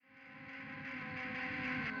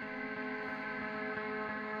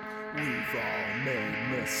We've all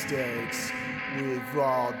made mistakes. We've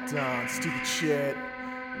all done stupid shit.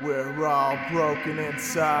 We're all broken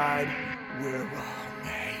inside. We're all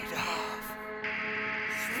made of.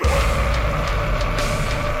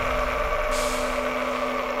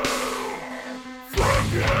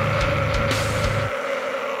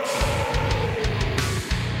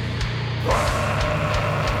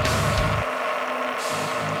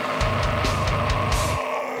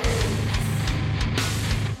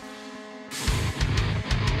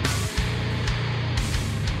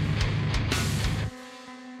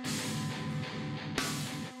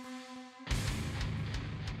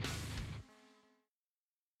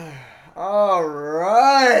 All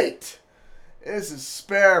right. This is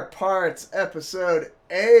Spare Parts episode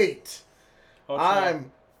 8.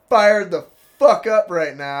 I'm fired the fuck up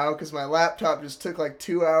right now because my laptop just took like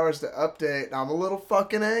 2 hours to update and I'm a little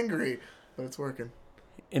fucking angry, but it's working.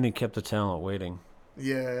 And he kept the talent waiting.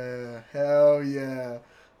 Yeah, hell yeah.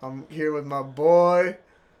 I'm here with my boy.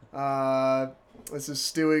 This is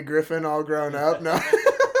Stewie Griffin all grown up. No.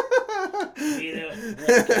 Yeah,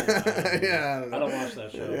 I don't watch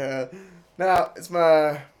that show. Yeah. Now, it's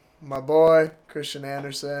my boy, Christian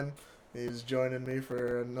Anderson. He's joining me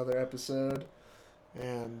for another episode.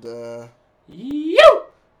 And, been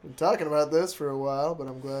talking about this for a while, but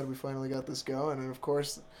I'm glad we finally got this going. And, of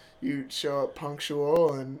course, you show up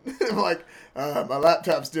punctual, and I'm like, my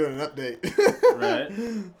laptop's doing an update. Right.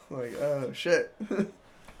 Like, oh, shit.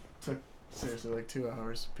 Took, seriously, like 2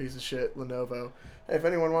 hours. Piece of shit, Lenovo. Hey, if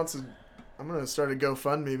anyone wants to... I'm going to start a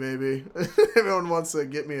GoFundMe, maybe. If anyone wants to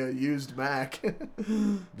get me a used Mac.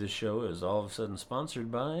 This show is all of a sudden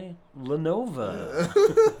sponsored by Lenovo.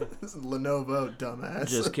 Lenovo, dumbass.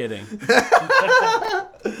 Just kidding.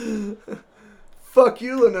 Fuck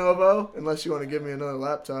you, Lenovo. Unless you want to give me another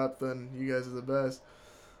laptop, then you guys are the best.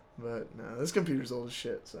 But, no, this computer's old as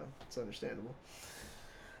shit, so it's understandable.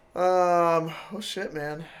 Well, shit,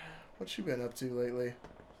 man. What you been up to lately?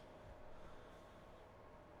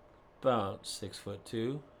 About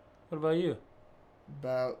 6'2". What about you?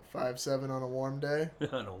 About 5'7" on a warm day. I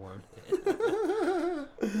don't want it.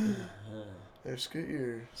 There, scoot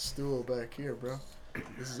your stool back here, bro.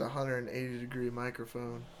 This is a 180-degree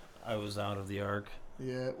microphone. I was out of the arc.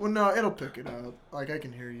 Yeah. Well, no, it'll pick it up. Like, I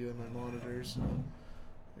can hear you in my monitors. So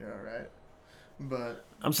you're all right. But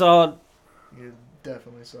I'm solid. you're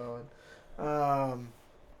definitely solid. Nah,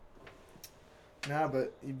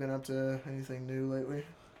 but you been up to anything new lately?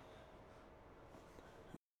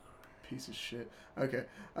 Piece of shit. Okay.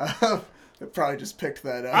 I probably just picked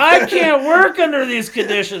that up. I can't work under these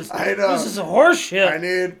conditions. I know. This is horseshit. I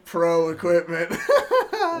need pro equipment.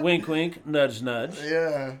 Wink, wink, nudge, nudge.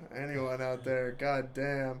 Yeah. Anyone out there? God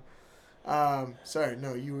damn. Sorry.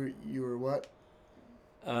 No, you were what?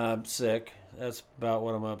 I'm sick. That's about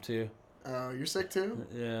what I'm up to. Oh, you're sick too?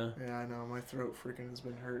 Yeah. Yeah, I know. My throat freaking has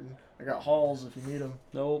been hurting. I got halls if you need them.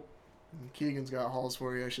 Nope. Keegan's got halls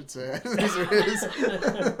for you, I should say. These are his.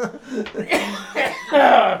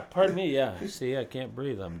 Pardon me, yeah. See, I can't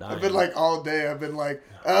breathe. I'm dying. I've been like all day. I've been like,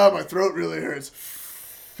 oh, my throat really hurts.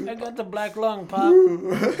 I got the black lung, Pop.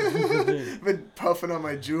 I've been puffing on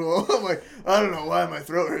my jewel. I'm like, I don't know why my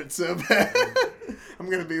throat hurts so bad. I'm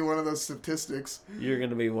going to be one of those statistics. You're going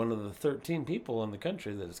to be one of the 13 people in the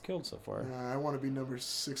country that is killed so far. I want to be number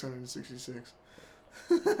 666.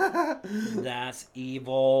 That's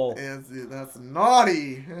evil. That's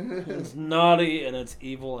naughty. It's naughty and it's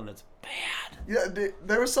evil and it's bad. Yeah,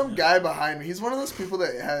 there was some guy behind me. He's one of those people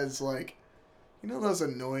that has like, you know, those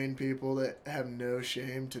annoying people that have no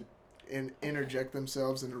shame to interject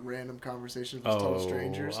themselves into random conversations with total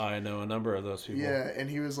strangers. I know a number of those people. Yeah, and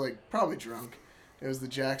he was like probably drunk. It was the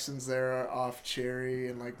Jacksons there off Cherry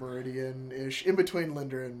and like Meridian-ish, in between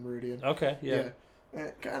Linder and Meridian. Okay, yeah.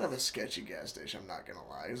 Kind of a sketchy gas station, I'm not gonna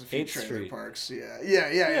lie. There's a few 8th trailer Street. parks.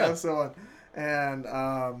 Yeah. So on. And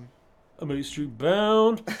I'm 8th Street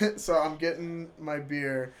bound. so I'm getting my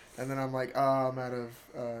beer, and then I'm like, I'm out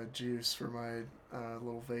of juice for my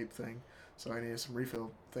little vape thing, so I need some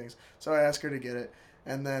refill things. So I ask her to get it,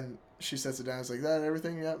 and then she sets it down. It's like, that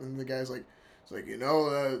everything? Yep. And the guy's like, it's like, you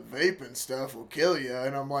know, vaping stuff will kill you.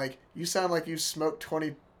 And I'm like, you sound like you smoked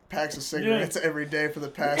 20 packs of cigarettes every day for the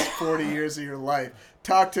past 40 years of your life.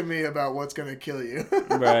 Talk to me about what's going to kill you.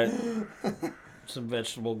 Right. Some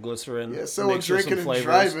vegetable glycerin. Yeah, so drinking and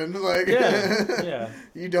driving. Like, yeah.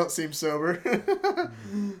 You don't seem sober.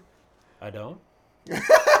 I don't?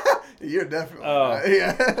 You're definitely Oh. not.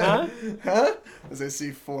 Yeah. Huh? Huh? As I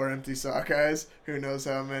see 4 empty sock eyes. Who knows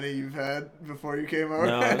how many you've had before you came over?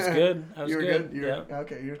 No, I was good. I was You were good. good? You were, Yeah.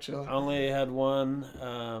 okay, you're chilling. I only had one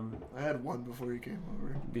I had one before you came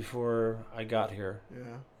over. before I got here.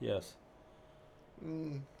 Yeah. Yes.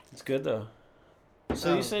 Mm, It's good, though.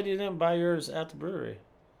 So Oh. you said you didn't buy yours at the brewery.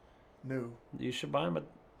 no. You should buy them at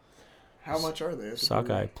How much are they? At the Sockeye.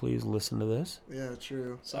 brewery? Please listen to this. Yeah,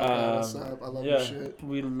 true. Sockeye, what's up? I love your shit.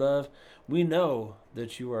 We know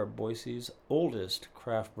that you are Boise's oldest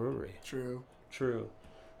craft brewery. True. True.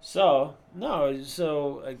 So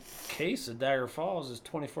a case of Dagger Falls is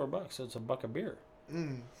 $24, so it's $1 a beer.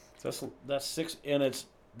 Mm. That's six, and it's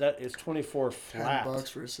 24 flat. $10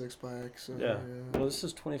 for a 6-pack. So, Yeah. Well, this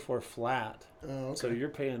is 24 flat. Oh, okay. So you're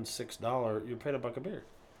paying $6. You're paying $1 a beer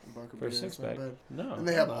 $1 a for beer, a 6-pack. not bad. No. And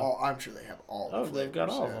they have no. all. I'm sure they have all. Oh, the they've got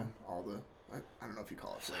flavors, all of yeah. them. All the. I don't know if you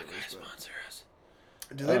call it Sockeye flavors, but sponsor us.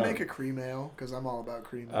 do they make a cream ale? Because I'm all about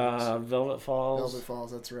cream ales. Velvet Falls. Velvet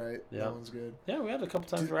Falls, that's right. Yeah. That one's good. Yeah, we had a couple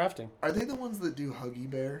times Dude. rafting. Are they the ones that do Huggy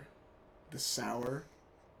Bear? The sour?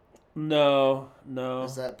 No.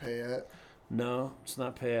 Is that Payette? No, it's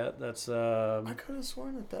not Payette. That's I could have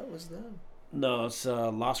sworn that was them. no, it's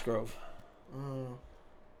Lost Grove. Oh.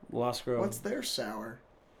 Lost Grove. What's their sour?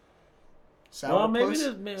 Well, maybe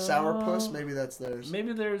Sourpuss? Sourpuss? Maybe that's theirs.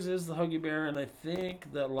 Maybe theirs is the Huggy Bear, and I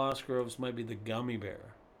think that Lost Groves might be the Gummy Bear.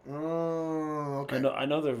 Oh, okay. I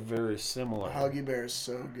know they're very similar. Huggy Bear is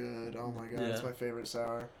so good. Oh my god, it's Yeah. my favorite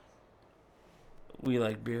sour. We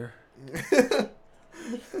like beer.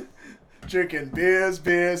 Drinking beers.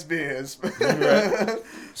 Right.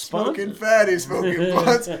 Smoking fatty, smoking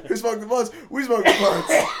blunts. Who smoked the blunts? We smoked the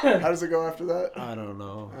blunts. How does it go after that? I don't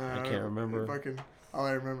know. I can't remember. All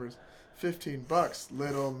I remember is $15,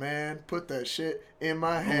 little man. Put that shit in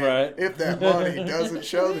my hand. Right. If that money doesn't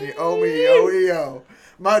show, then you owe me yo.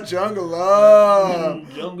 My jungle love.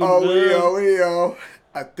 Jungle Oh love. yo.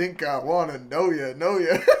 I think I wanna know ya.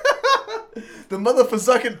 The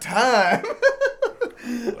motherfucking time.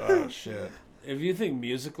 Oh shit! If you think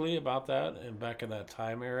musically about that and back in that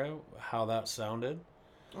time era, how that sounded,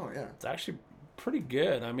 Oh yeah. it's actually pretty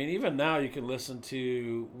good. I mean, even now you can listen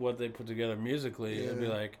to what they put together musically and be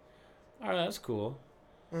Yeah. like, "All right, that's cool."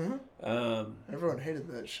 Mm-hmm. Everyone hated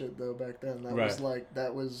that shit though back then. That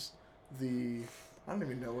Right. was the. I don't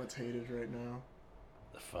even know what's hated right now.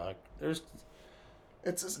 The fuck?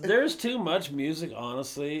 There's Too much music,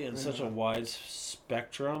 honestly, and such a Yeah. wide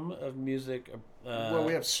spectrum of music. well,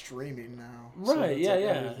 we have streaming now. Right? so it's Yeah, like yeah,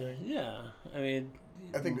 everything. yeah. I mean,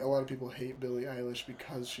 I think a lot of people hate Billie Eilish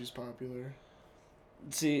because she's popular.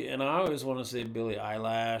 see, and I always want to say Billie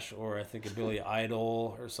Eyelash or I think a Billy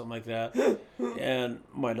Idol or something like that. And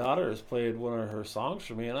my daughter has played one of her songs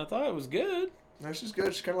for me, and I thought it was good. No, she's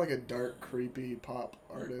good. She's kind of like a dark, creepy pop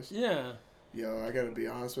artist. Yeah. Yo, I gotta be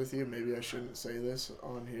honest with you. Maybe I shouldn't say this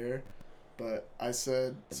on here, but I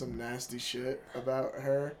said some nasty shit about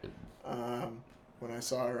her when I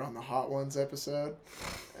saw her on the Hot Ones episode,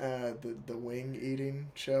 the wing eating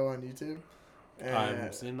show on YouTube. And, I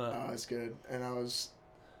haven't seen that. Oh, it's good. And I was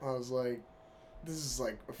like, this is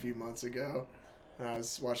like a few months ago. And I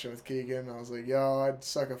was watching with Keegan. And I was like, yo, I'd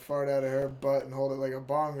suck a fart out of her butt and hold it like a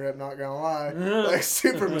bong rip, not gonna lie. Like,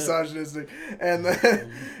 super misogynistic. And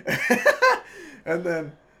then, and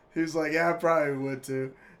then he was like, yeah, I probably would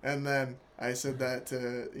too. And then I said that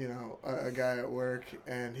to, a guy at work.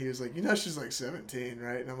 And he was like, she's like 17,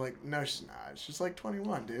 right? And I'm like, no, she's not. She's like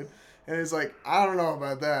 21, dude. And he's like, I don't know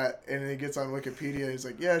about that. And then he gets on Wikipedia. He's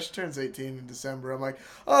like, yeah, she turns 18 in December. I'm like,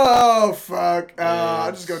 oh, fuck.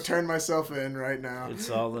 I'll just go turn myself in right now. It's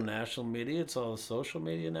all the national media. It's all the social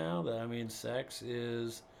media now. That I mean, sex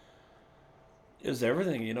is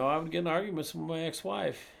everything. I would get in arguments with my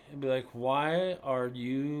ex-wife and be like, why are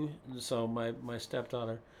you... So my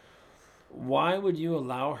stepdaughter, why would you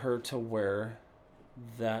allow her to wear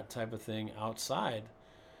that type of thing outside?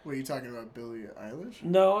 What, are you talking about Billie Eilish?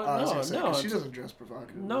 No, I was gonna say, 'cause she it's- doesn't dress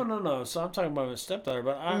provocatively. No. So I'm talking about my stepdaughter,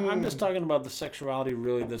 but I'm just talking about the sexuality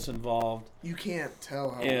really that's involved. You can't tell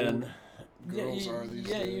how And old girls are these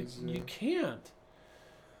days. you can't.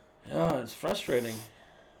 Oh, it's frustrating.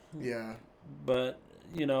 Yeah. But,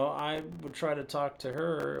 I would try to talk to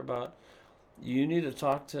her about, you need to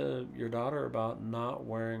talk to your daughter about not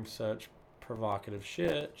wearing such provocative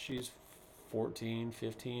shit. She's 14,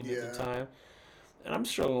 15 at Yeah. the time. And I'm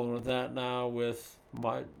struggling with that now with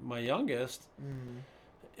my youngest. Mm.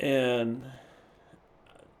 And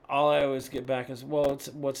all I always get back is, well, it's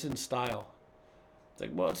what's in style. It's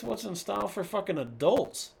like, well, it's what's in style for fucking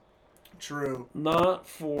adults, True. not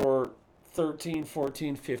for 13,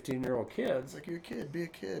 14, 15-year-old It's kids. like, you're a kid. Be a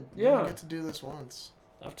kid. You Yeah. only get to do this once.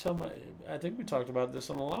 I think we talked about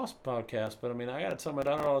this on the last podcast, but I mean, I got to tell my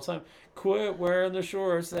daughter all the time, quit wearing the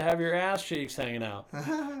shorts that have your ass cheeks hanging out.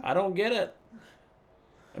 I don't get it.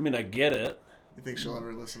 I mean, I get it. You think she'll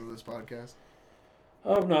ever listen to this podcast?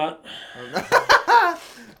 I hope not.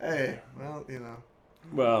 Hey, well, you know.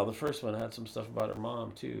 Well, the first one had some stuff about her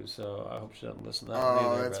mom, too, so I hope she doesn't listen to that one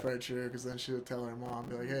Oh, either. that's probably true, because then she would tell her mom,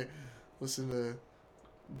 be like, hey, listen to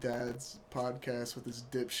Dad's podcast with his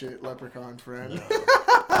dipshit leprechaun friend.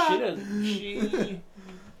 She doesn't.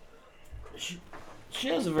 She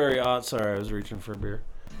has a very odd. Sorry, I was reaching for a beer.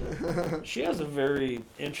 She has a very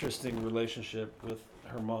interesting relationship with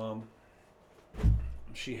her mom.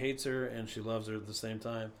 She hates her and she loves her at the same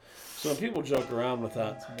time. So when people joke around with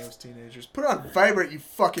that, Most teenagers. Put on vibrate, you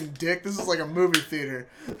fucking dick. This is like a movie theater.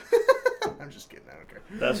 I'm just kidding. I don't care.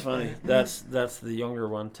 that's funny. That's the younger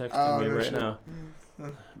one texting me no right shit. now,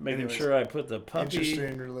 making Anyways, sure I put the puppy.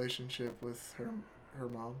 Interesting relationship with her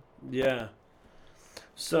mom. Yeah.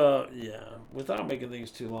 So, yeah, without making things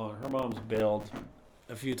too long, her mom's bailed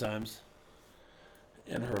a few times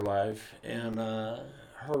in her life. And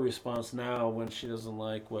her response now when she doesn't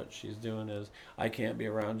like what she's doing is, I can't be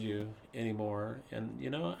around you anymore. And, you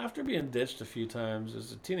know, after being ditched a few times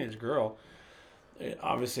as a teenage girl,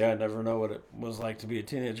 obviously I never know what it was like to be a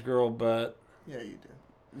teenage girl, but... Yeah, you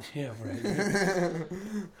did. Yeah, right.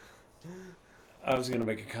 I was going to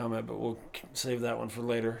make a comment, but we'll save that one for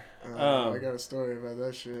later. I got a story about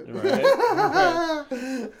that shit. Right?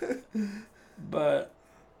 But,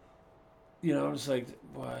 you know, I'm just like,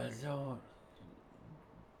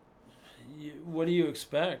 what do you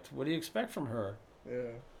expect? What do you expect from her?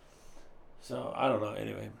 Yeah. So, I don't know.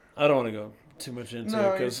 Anyway, I don't want to go too much into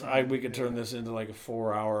it because we could turn this into like a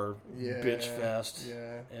 4-hour bitch fest.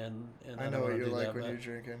 Yeah. And I know what you're like when you're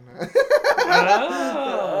drinking.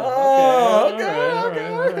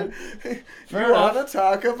 Okay. You want to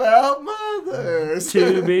talk about mothers?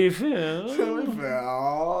 To be fair.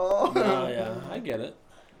 No, Yeah, I get it.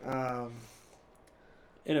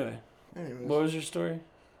 Anyway, Anyways. what was your story?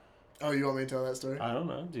 Oh, you want me to tell that story? I don't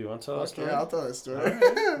know. Do you want to tell that story? Yeah, I'll tell that story. All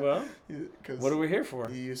right. Well, 'Cause what are we here for?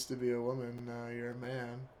 you used to be a woman, now you're a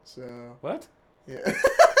man. So What? yeah.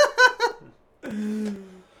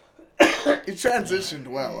 You transitioned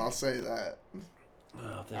well, I'll say that.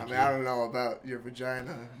 Oh, I thank mean, you. I don't know about your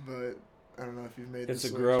vagina, but I don't know if you've made It's the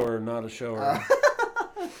a switch. grower, not a shower.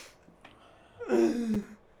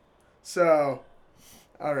 So,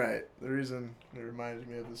 all right. The reason it reminded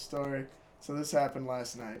me of this story. So this happened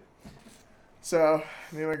last night. So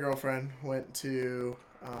me and my girlfriend went to,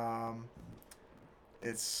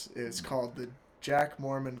 it's called the Jack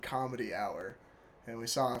Mormon Comedy Hour, and we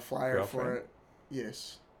saw a flyer for it.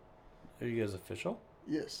 Yes. Are you guys official?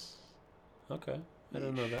 Yes. Okay. I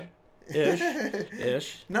didn't know that. Ish.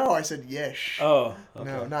 Ish. No, I said yes. Oh. Okay.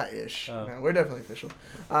 No, not ish. Oh. No, we're definitely official.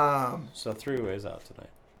 So 3 ways out tonight.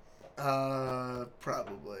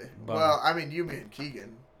 Probably. Bummer. Well, I mean, you mean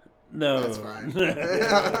Keegan. No. That's fine.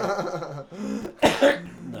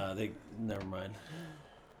 No, never mind.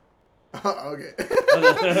 Okay.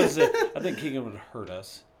 I think Keegan would hurt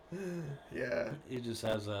us. Yeah. He just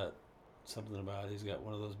has that something about it. He's got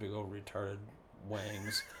one of those big old retarded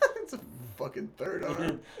wangs. It's a fucking third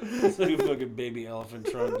arm. It's like a fucking baby elephant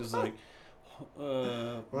trunk, just like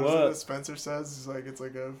What what? is it that Spencer says? It's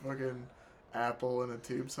like a fucking apple in a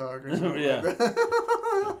tube sock or something. Yeah. Like that.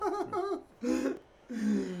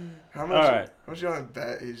 How much? All right. How much you want to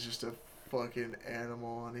bet he's just a fucking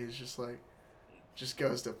animal and he's just like, just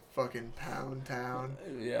goes to fucking Pound Town.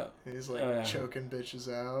 Yeah. He's like Oh, yeah. choking bitches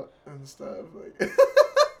out and stuff. Like.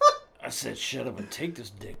 I said, shut up and take this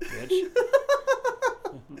dick, bitch.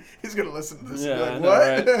 He's gonna listen to this. Yeah, And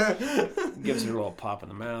I be know, like, what? Gives her a little pop in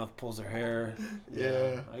the mouth, pulls her hair.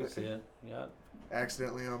 Yeah. I can see it. Yeah.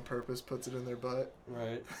 Accidentally on purpose puts it in their butt.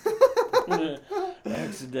 Right.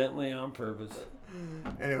 Accidentally on purpose.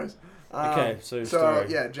 Anyways. Okay, so your So story.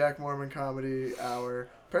 yeah, Jack Mormon Comedy Hour.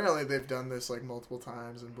 Apparently they've done this like multiple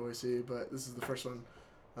times in Boise, but this is the first one.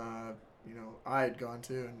 You know, I had gone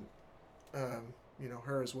to, and you know,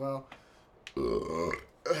 her as well.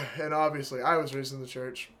 And obviously, I was raised in the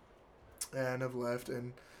church, and have left,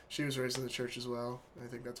 and she was raised in the church as well. I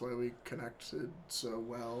think that's why we connected so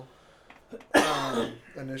well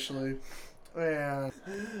initially. And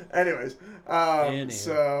anyways,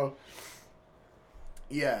 so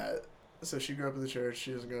yeah, so she grew up in the church.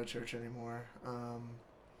 She doesn't go to church anymore.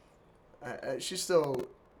 She still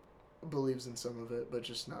believes in some of it, but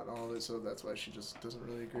just not all of it, so that's why she just doesn't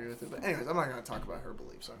really agree with it. But anyways, I'm not going to talk about her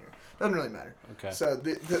beliefs on here. Doesn't really matter. Okay. So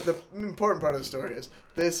the important part of the story is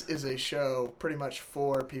this is a show pretty much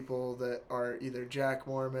for people that are either Jack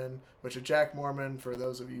Mormon, which a Jack Mormon, for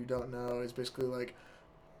those of you who don't know, is basically like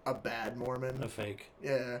a bad Mormon. A fake.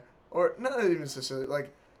 Yeah. Or not even necessarily,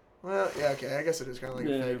 like, well, yeah, okay, I guess it is kind of like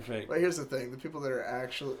a fake. But here's the thing. The people that are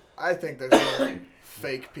actually, I think there's more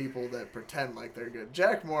fake people that pretend like they're good.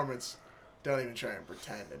 Jack Mormons don't even try and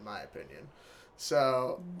pretend, in my opinion.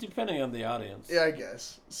 So, depending on the audience. yeah, I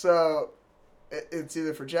guess. So, it's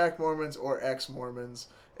either for Jack Mormons or ex-Mormons.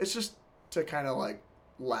 It's just to kind of, like,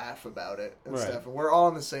 laugh about it and stuff. And we're all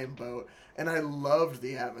in the same boat. And I loved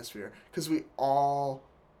the atmosphere because we all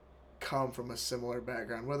come from a similar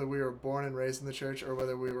background, whether we were born and raised in the church or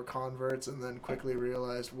whether we were converts and then quickly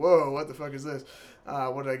realized, whoa, what the fuck is this?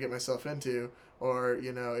 What did I get myself into? Or,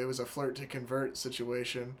 you know, it was a flirt to convert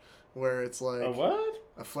situation where it's like... A what?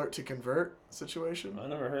 A flirt to convert situation. I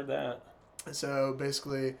never heard that. So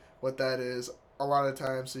basically what that is, a lot of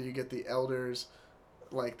times, so you get the elders,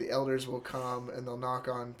 like the elders will come and they'll knock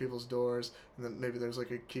on people's doors and then maybe there's like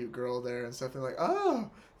a cute girl there and stuff and they're like, oh,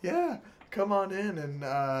 yeah, come on in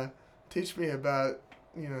and teach me about,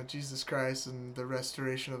 you know, Jesus Christ and the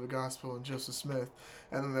restoration of the gospel and Joseph Smith.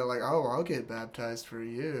 And then they're like, oh, I'll get baptized for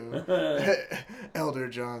you, Elder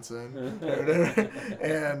Johnson.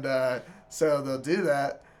 And so they'll do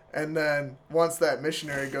that. And then once that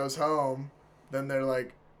missionary goes home, then they're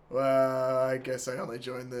like, well, I guess I only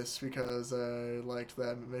joined this because I liked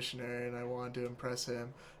that missionary and I wanted to impress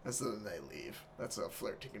him. And so then they leave. That's a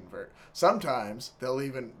flirt to convert. Sometimes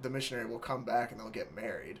the missionary will come back and they'll get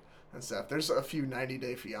married and stuff. There's a few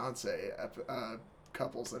 90-Day Fiance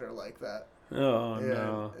couples that are like that. Oh, yeah,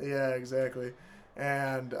 no. Yeah, exactly.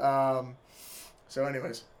 And so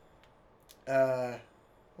anyways, what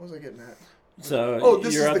was I getting at? So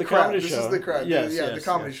this you're is at the crowd. comedy This show. is the crowd. Yes, yeah, yes, the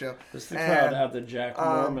comedy yes. show. This is the crowd at the Jack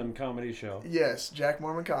Mormon comedy show. Yes, Jack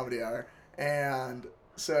Mormon Comedy Hour. And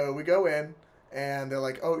so we go in, and they're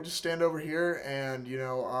like, oh, just stand over here, and, you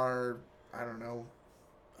know, our, I don't know,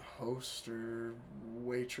 host or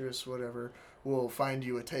waitress, whatever, will find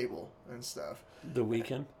you a table and stuff. The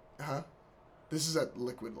Weekend? Huh? This is at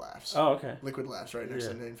Liquid Laughs. Oh, okay. Liquid Laughs, right next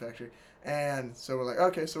to the Name Factory. And so we're like,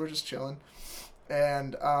 okay, so we're just chilling.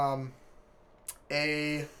 And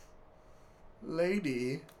a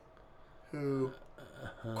lady who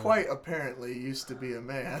quite apparently used to be a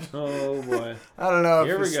man. Oh, boy. I don't know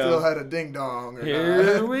Here if we he go. still had a ding-dong or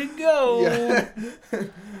Here not. we go. Yeah.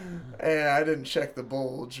 And I didn't check the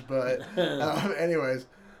bulge, but anyways,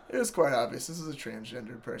 it was quite obvious. This is a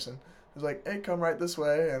transgendered person. It was like, hey, come right this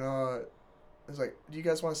way. And it's like, do you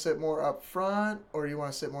guys want to sit more up front or do you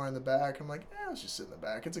want to sit more in the back? I'm like, let's just sit in the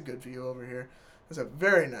back. It's a good view over here. It's a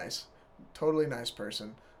very nice, totally nice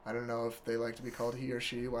person. I don't know if they like to be called he or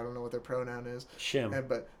she. Well, I don't know what their pronoun is. Shim.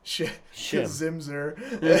 But Shim. Zimzer.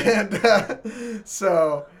 And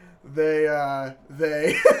so they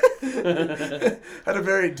had a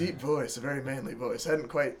very deep voice, a very manly voice. Hadn't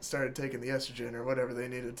quite started taking the estrogen or whatever they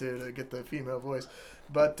needed to get the female voice.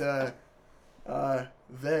 But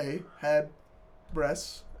they had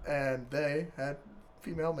breasts and they had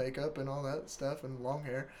female makeup and all that stuff and long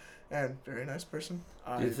hair. And very nice person.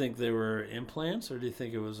 Do you think they were implants, or do you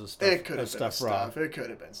think it was a stuff? It could have been stuff. It could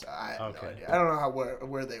have been stuff. I have no Okay. idea. I don't know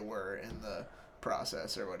where they were in the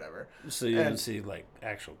process or whatever. So you didn't see like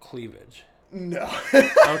actual cleavage. No.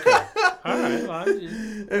 Okay. All right. Well,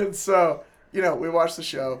 And so, you know, we watched the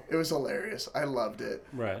show. It was hilarious. I loved it.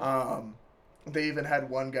 right. They even had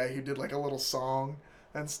one guy who did like a little song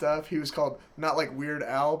and stuff. He was called not like Weird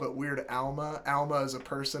Al, but Weird Alma. Alma is a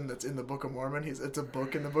person that's in the Book of Mormon. It's a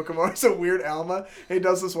book in the Book of Mormon. So Weird Alma. He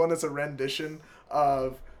does this one that's a rendition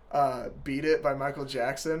of Beat It by Michael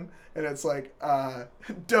Jackson. And it's like,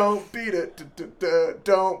 don't beat it,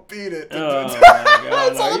 don't beat it. Oh my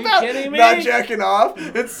God, It's all are you about kidding me? not jacking off.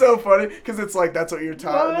 It's so funny because it's like that's what you're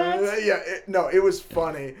taught. What? Yeah, it was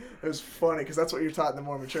funny. It was funny because that's what you're taught in the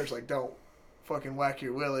Mormon church. Like, don't fucking whack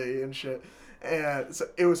your willy and shit. And so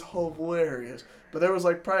it was hilarious. But there was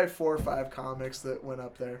like probably 4 or 5 comics that went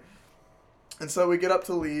up there. And so we get up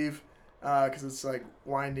to leave because it's like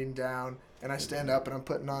winding down. And I stand up and I'm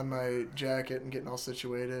putting on my jacket and getting all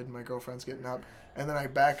situated. And my girlfriend's getting up. And then I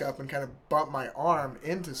back up and kind of bump my arm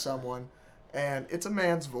into someone. And it's a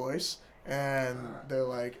man's voice. And they're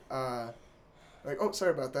like, oh,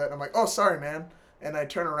 sorry about that. And I'm like, oh, sorry, man. And I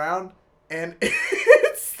turn around and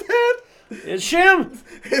it's that. It's Shim.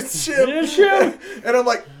 It's Shim. It's Shim. And I'm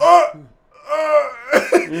like, I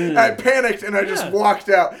panicked and I just walked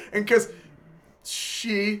out. And because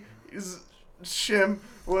she is Shim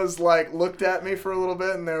was like, looked at me for a little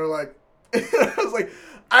bit, and they were like, I was like,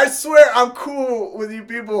 I swear I'm cool with you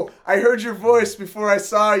people. I heard your voice before I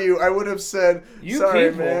saw you. I would have said, You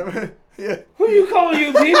sorry, people? ma'am. Yeah. Who you call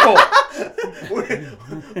you people?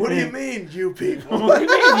 What do you mean, you people? What do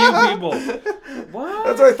you mean, you people? What?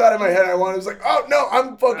 That's what I thought in my head. I was like, oh no,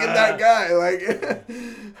 I'm fucking that guy. Like,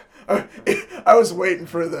 I was waiting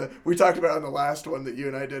for we talked about in the last one that you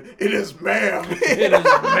and I did. It is ma'am. It is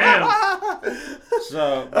ma'am.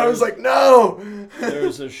 So I was like, no.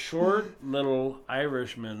 There's a short little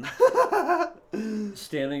Irishman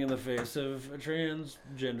standing in the face of a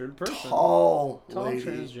transgendered person. Tall lady.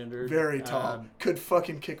 Transgendered. Very tall. Could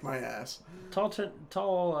fucking kick my ass.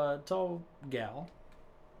 Tall gal,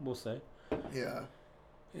 we'll say. Yeah.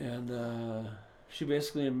 And she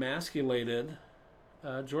basically emasculated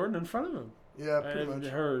Jordan in front of him. Yeah, pretty much.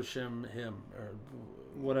 Her, him, or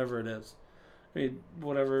whatever it is. I mean,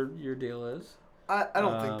 whatever your deal is. I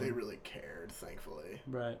don't think they really cared, thankfully.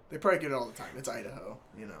 Right. They probably get it all the time. It's Idaho,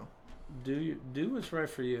 you know. Do what's right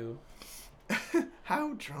for you.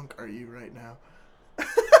 How drunk are you right now?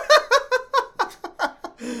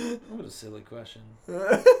 What a silly question.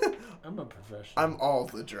 I'm a professional. I'm all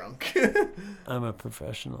the drunk. I'm a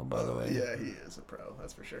professional, by the way. Yeah, he is a pro,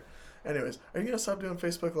 that's for sure. Anyways, are you going to stop doing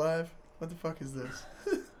Facebook Live? What the fuck is this?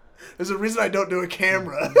 There's a reason I don't do a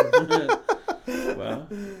camera. Well,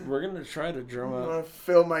 we're going to try to drum You up. want to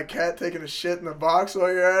film my cat taking a shit in the box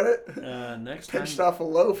while you're at it? Next time. Pinched off a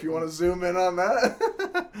loaf. You want to zoom in on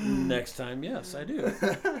that? Next time, yes, I do.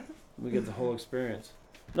 We get the whole experience.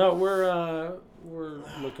 No, we're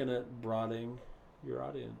looking at broadening your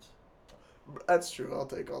audience. That's true. I'll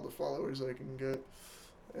take all the followers I can get.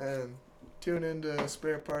 And tune into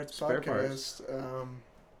Spare Parts Podcast.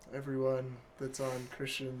 Everyone that's on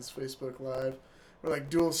Christian's Facebook Live. We're like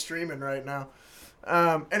dual streaming right now.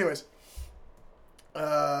 Anyways.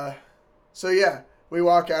 So yeah, we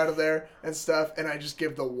walk out of there and stuff, and I just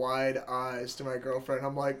give the wide eyes to my girlfriend.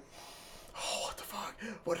 I'm like, oh, what the fuck?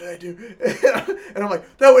 What did I do? And I'm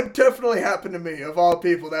like, that would definitely happen to me. Of all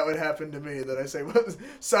people, that would happen to me. That I say,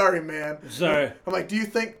 sorry, man. Sorry. I'm like, do you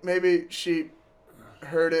think maybe she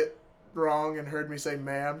heard it wrong and heard me say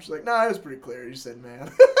ma'am? She's like, nah, it was pretty clear. You said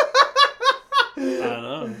ma'am. I don't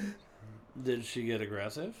know. Did she get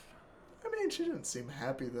aggressive? I mean, she didn't seem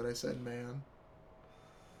happy that I said man.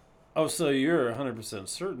 Oh, so you're 100%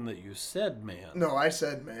 certain that you said man? No, I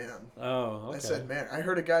said man. Oh, okay. I said man. I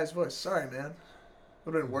heard a guy's voice. Sorry, man.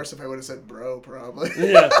 Would have been worse if I would have said bro, probably.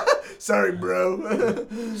 Yeah. Sorry, bro.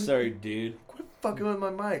 Sorry, dude. Quit fucking with my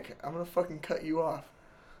mic. I'm gonna fucking cut you off.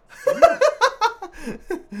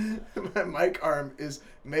 My mic arm is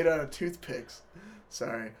made out of toothpicks.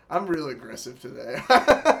 Sorry. I'm real aggressive today.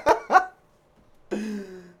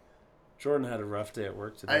 Jordan had a rough day at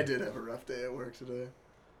work today. I did have a rough day at work today.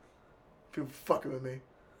 People fucking with me.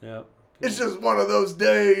 Yep. It's just one of those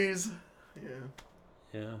days. Yeah.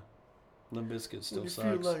 Yeah. Limp Bizkit still You sucks.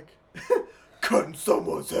 feel like cutting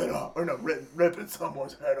someone's head off. Or no, ripping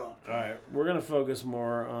someone's head off. Alright, we're going to focus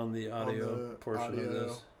more on the audio portion of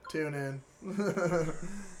this. Tune in.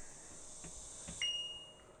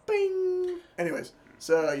 Bing! Anyways,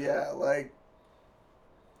 so yeah, like,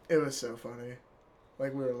 it was so funny.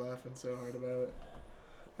 Like, we were laughing so hard about it.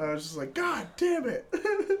 I was just like, God damn it!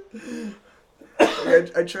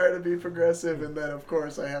 Like, I try to be progressive, and then, of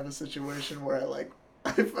course, I have a situation where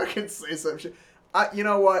I fucking say some shit. You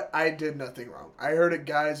know what? I did nothing wrong. I heard a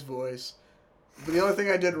guy's voice, but the only thing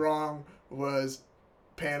I did wrong was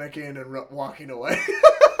panicking and walking away.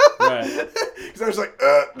 Right. Because I was like,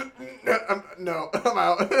 no, I'm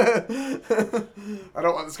out. I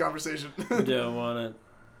don't want this conversation. You don't want it.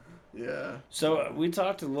 Yeah. So we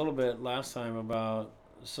talked a little bit last time about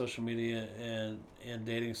social media and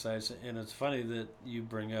dating sites, and it's funny that you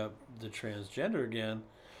bring up the transgender again,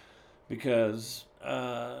 because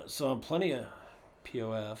so on Plenty of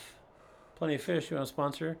POF, Plenty of Fish, you want to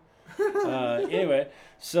sponsor? Anyway,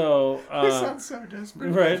 so I sound so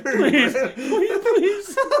desperate. right, please,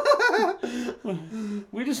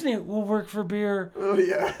 please. We'll work for beer. Oh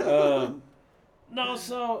yeah. No,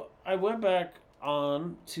 so I went back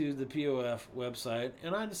on to the POF website,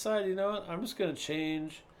 and I decided, you know what, I'm just going to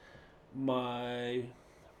change my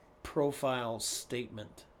profile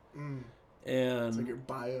statement. And And it's like your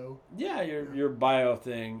bio. yeah, your bio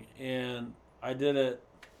thing, and I did it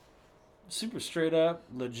super straight up,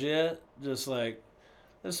 legit, just like,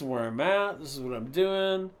 this is where I'm at, this is what I'm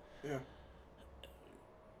doing. Yeah.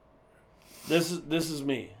 This is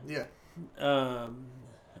me. Yeah. A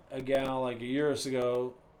gal like a year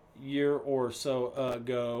or so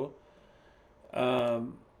ago,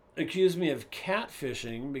 accused me of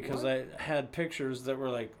catfishing because What? I had pictures that were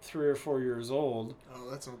like 3 or 4 years old. Oh,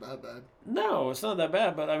 that's not that bad. No, it's not that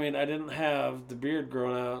bad, but I mean, I didn't have the beard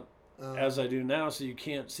grown out as I do now, so you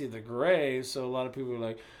can't see the gray. So a lot of people are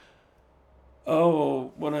like,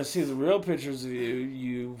 "Oh, when I see the real pictures of you,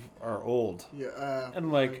 you are old." Yeah. And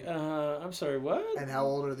I'm like, I'm sorry, what? And how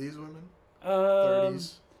old are these women? Um,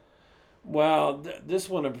 30s. well, this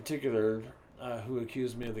one in particular, who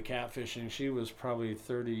accused me of the catfishing, she was probably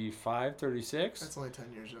 35, 36. That's only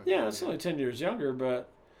 10 years younger. Yeah, it's only 10 years younger, but...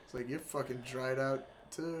 It's like, you're fucking dried out,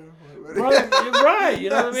 too. Right, you're right, you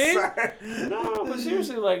know what I mean? Sorry. No, but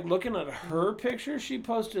seriously, like, looking at her picture, she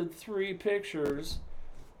posted 3 pictures,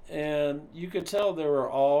 and you could tell they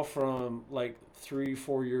were all from, like,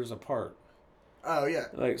 3-4 years apart. Oh, yeah.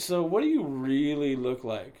 Like, so what do you really look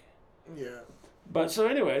like? Yeah. But so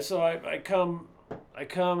anyway, so I come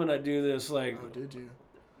and I do this, like... Oh, did you?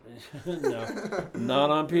 No, not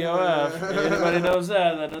on POF. Anybody knows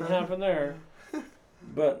that. That doesn't happen there.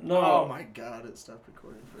 But no. Oh, my God. It stopped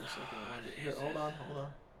recording for a second. Here,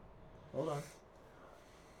 hold on.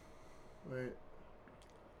 Wait.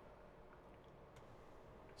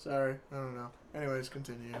 Sorry. I don't know. Anyways,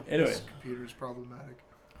 continue. Anyway. This computer's problematic.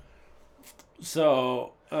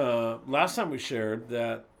 So, last time we shared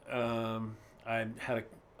that I had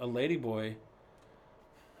a lady boy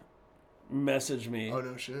message me. Oh,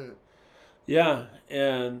 no shit. Yeah,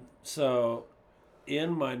 and so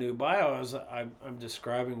in my new bio, I'm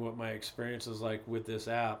describing what my experience is like with this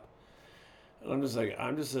app. And I'm just like,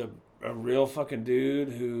 I'm just a real fucking dude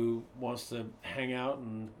who wants to hang out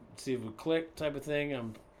and see if we click type of thing.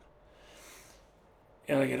 And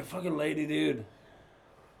I get a fucking lady dude.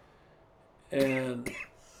 And,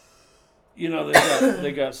 you know,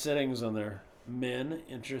 they got settings on there. Men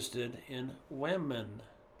interested in women.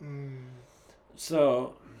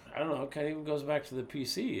 So, I don't know, it kind of even goes back to the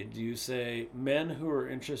PC. Do you say men who are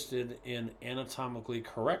interested in anatomically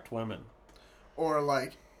correct women? Or,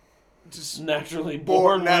 like, just... Naturally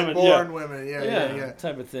born women. Women. Yeah.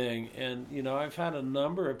 Type of thing. And, you know, I've had a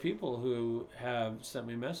number of people who have sent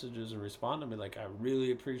me messages and responded to me like, I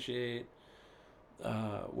really appreciate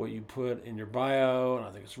what you put in your bio, and I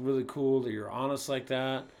think it's really cool that you're honest like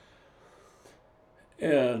that.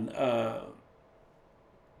 And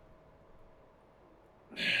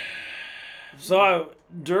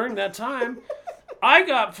during that time, I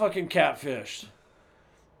got fucking catfished.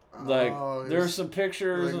 Like, there's some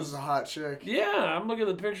pictures. Like, this is a hot chick. Yeah, I'm looking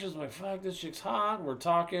at the pictures. I'm like, fuck, this chick's hot. And we're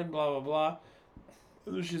talking, blah, blah, blah.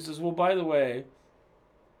 And then she says, well, by the way,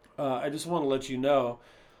 I just want to let you know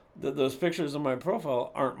that those pictures on my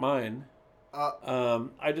profile aren't mine.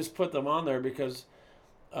 I just put them on there because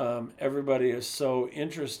everybody is so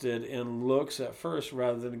interested in looks at first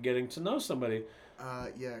rather than getting to know somebody.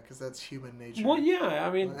 Yeah, because that's human nature. Well, yeah,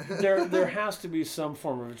 I mean, there has to be some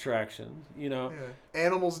form of attraction, you know. Yeah.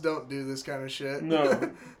 Animals don't do this kind of shit.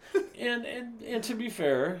 No. and to be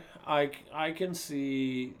fair, I can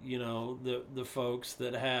see, you know, the folks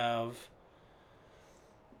that have,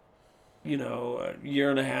 you know, a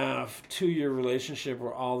year and a half, 2-year relationship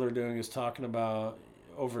where all they're doing is talking about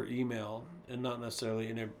over email and not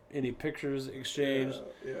necessarily any pictures exchanged.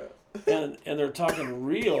 Yeah. And they're talking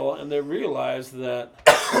real, and they realize that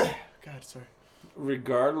God, sorry.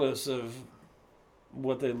 regardless of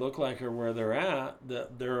what they look like or where they're at,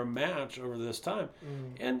 that they're a match over this time.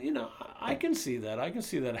 And, you know, I can see that. I can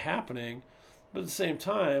see that happening. But at the same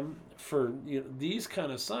time, for these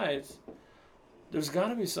kind of sites, there's got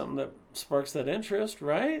to be something that sparks that interest,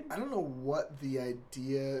 right? I don't know what the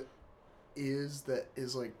idea is that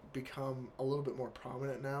is, like, become a little bit more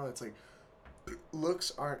prominent now. It's like,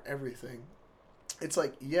 looks aren't everything. It's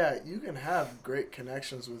like, yeah, you can have great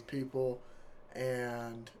connections with people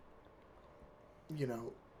and, you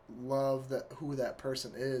know, love who that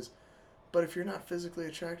person is. But if you're not physically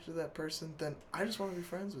attracted to that person, then I just want to be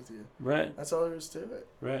friends with you. Right. That's all there is to it.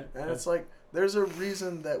 Right. And it's like, there's a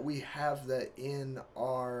reason that we have that in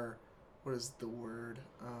our, what is the word,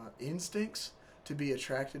 instincts to be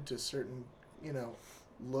attracted to certain, you know,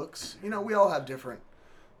 looks. You know, we all have different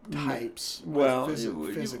types. Well,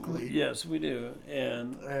 physically. Yes, we do.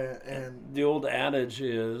 And the old adage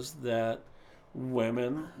is that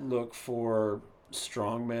women look for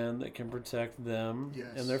strong men that can protect them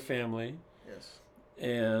and their family. Yes.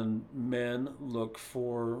 And men look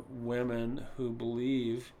for women who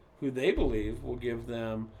they believe will give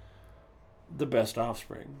them the best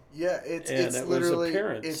offspring. Yeah, it's literally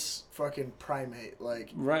it's fucking primate,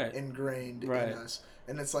 like ingrained in us.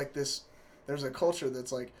 And it's like this, there's a culture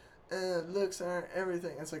that's like, looks aren't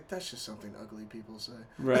everything. It's like, that's just something ugly people say.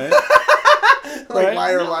 Right. Like, Right?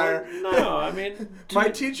 liar, No, liar. no, I mean, My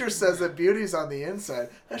teacher says that beauty's on the inside.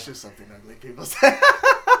 That's just something ugly people say.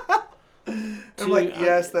 I'm like,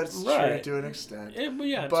 yes, that's true right. to an extent. Well,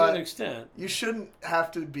 yeah, to But an extent. you shouldn't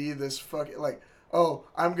have to be this fucking, like, oh,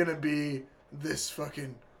 I'm gonna be this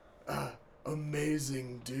fucking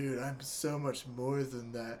amazing dude. I'm so much more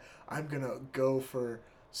than that. I'm gonna go for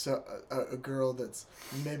a girl that's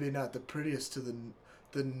maybe not the prettiest to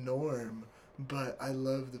the norm, but I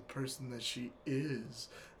love the person that she is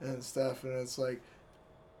and stuff. And it's like,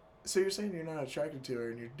 so you're saying you're not attracted to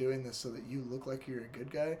her and you're doing this so that you look like you're a good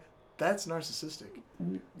guy? That's narcissistic.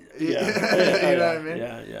 Yeah. You know what I mean?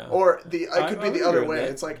 Yeah. Or it could be the other way. that.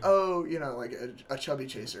 It's like, oh, like a chubby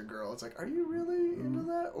chaser girl. It's like, are you really into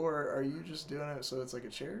that, or are you just doing it so it's like a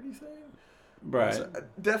charity thing? Right. So,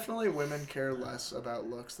 definitely, women care less about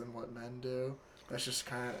looks than what men do. That's just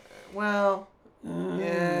kind of yeah.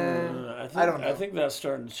 I don't know. I think that's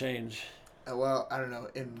starting to change. Well, I don't know.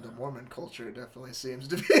 In the Mormon culture, it definitely seems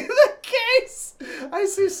to be the case. I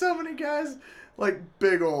see so many guys, like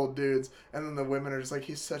big old dudes, and then the women are just like,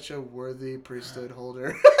 he's such a worthy priesthood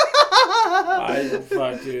holder.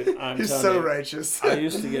 Fuck, dude. He's so righteous. I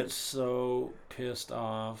used to get so pissed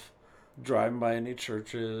off driving by any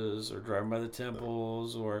churches or driving by the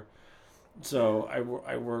temples, or so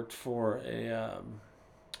I worked for a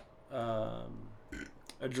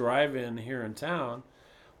drive-in here in town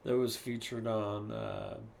that was featured on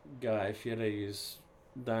Guy Fieri's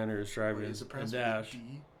Diners, Drive-Ins, and Dash.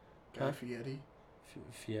 Guy Fieri?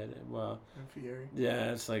 Fieri, well, Fieri?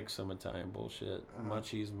 yeah, it's like some Italian bullshit.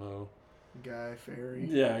 Machismo. Guy Fieri?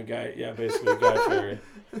 Yeah, basically Guy Fieri.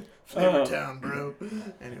 Flavor Town, bro.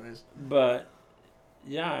 Anyways. But,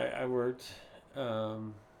 yeah, I worked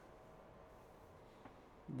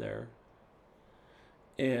there.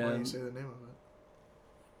 And Why don't you say the name of it?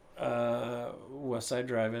 West Side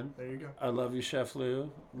Drive-In. There you go. I love you, Chef Lou.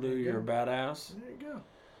 Lou, you're a badass. There you go.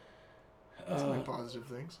 That's only positive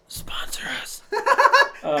things. Sponsor us.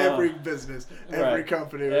 Every business, every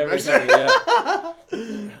company. Everything, yeah.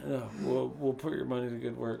 No, we'll put your money to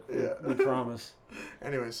good work. Yeah. We promise.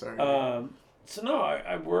 Anyway, sorry. So no,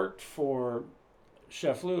 I worked for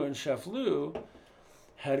Chef Lou, and Chef Lou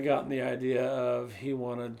had gotten the idea of he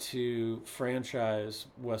wanted to franchise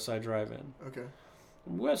West Side Drive-In. Okay.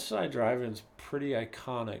 West Side Drive-In's pretty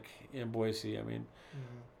iconic in Boise. I mean,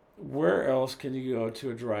 where else can you go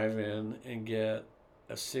to a drive-in and get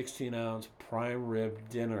a 16-ounce prime rib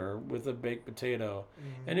dinner with a baked potato,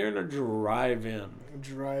 and you're in a drive-in?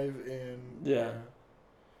 Drive-in. Yeah.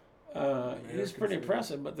 He's pretty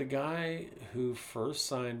impressive, but the guy who first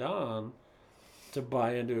signed on to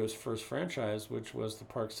buy into his first franchise, which was the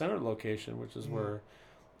Park Center location, which is where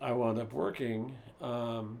I wound up working,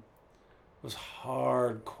 was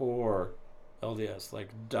hardcore LDS, like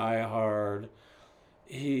die hard.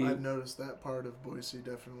 I've noticed that part of Boise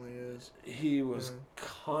definitely is. He was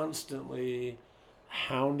constantly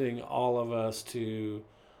hounding all of us to,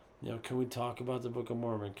 can we talk about the Book of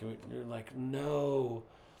Mormon? You're like, no,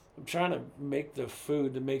 I'm trying to make the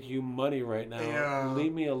food to make you money right now. Yeah.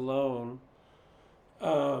 Leave me alone.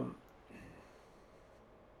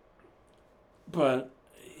 But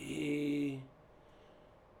he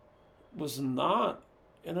was not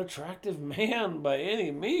an attractive man by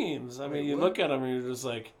any means. I mean, you look at him and you're just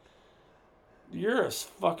like, you're a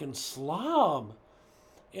fucking slob.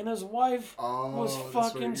 And his wife was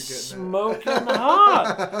fucking smoking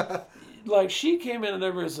hot. Like, she came in and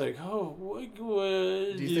everybody's like, oh, what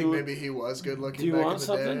do you think maybe he was good looking? Do you back want in the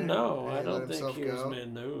something? Day? No, I don't think he was,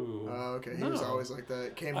 man. No. Oh, okay. He no. was always like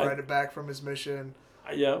that. Came right back from his mission.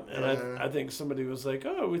 Yep, and I think somebody was like,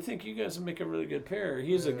 oh, we think you guys would make a really good pair.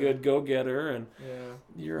 He's a good go-getter, and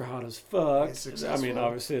you're hot as fuck. He's successful. I mean,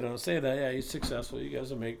 obviously, I don't say that. Yeah, he's successful. You guys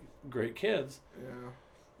will make great kids.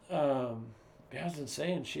 Yeah. I was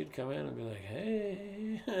insane. She'd come in and be like,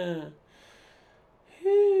 hey,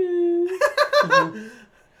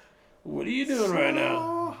 what are you doing right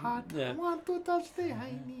now? Hot. Yeah. Want to touch the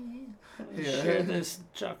hiney. Share this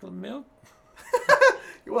chocolate milk?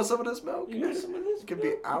 You want some of this milk? You want some of this It could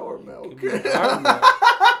be our milk. Could be our milk.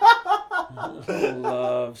 I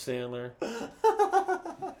love Sandler.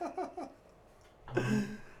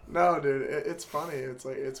 No, dude, it's funny. It's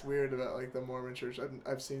like, it's weird about like the Mormon church.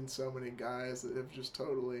 I've seen so many guys that have just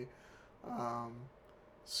totally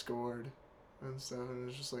scored and stuff, and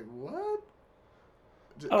it's just like, what?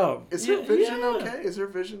 Oh, is her vision okay? Is her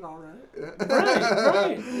vision all right?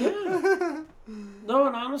 Right, yeah. No,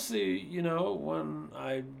 and honestly, when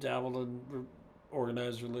I dabbled in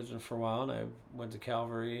organized religion for a while, and I went to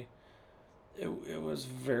Calvary, it was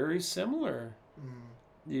very similar.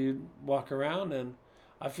 You'd walk around, and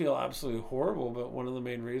I feel absolutely horrible, but one of the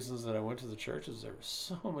main reasons that I went to the church is there were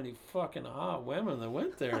so many fucking hot women that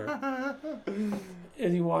went there.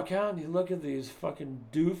 And you walk out and you look at these fucking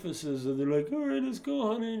doofuses and they're like, all right, let's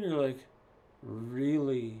go, honey. And you're like,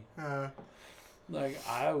 really? Like,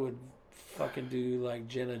 I would fucking do like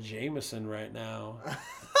Jenna Jameson right now.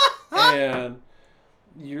 And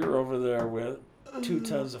you're over there with 2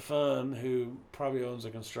 tons of fun who probably owns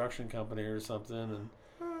a construction company or something, and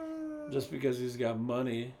just because he's got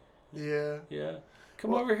money. Yeah. Yeah.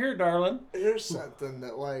 Come over here, darling. Here's something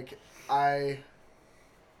that, like, I've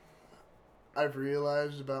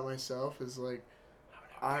realized about myself is, like,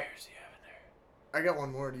 How many beers do you have in there? I got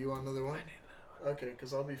one more. Do you want another one? I need another one. Okay,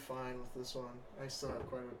 because I'll be fine with this one. I still have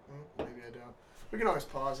quite a... maybe I don't. We can always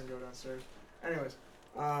pause and go downstairs. Anyways,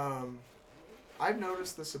 I've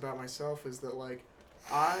noticed this about myself is that, like,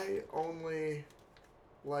 I only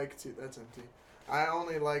like to... That's empty. I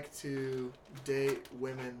only like to date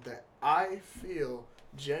women that I feel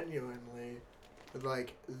genuinely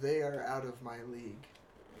like they are out of my league.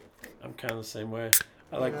 I'm kind of the same way.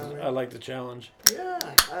 I like the challenge. Yeah,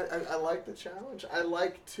 I like the challenge. I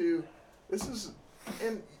like to... This is...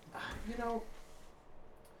 And, you know...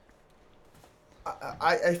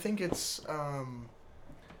 I think it's...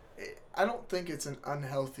 I don't think it's an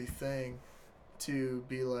unhealthy thing to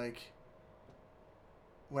be like...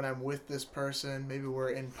 When I'm with this person, maybe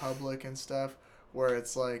we're in public and stuff, where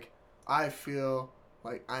it's like, I feel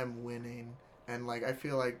like I'm winning. And, like, I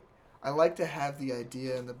feel like... I like to have the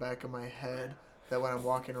idea in the back of my head that when I'm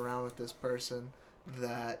walking around with this person,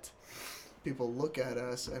 that people look at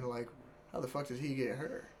us and like, how the fuck did he get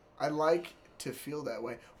her? I like to feel that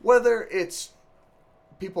way. Whether it's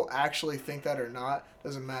people actually think that or not,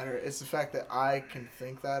 doesn't matter. It's the fact that I can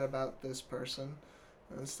think that about this person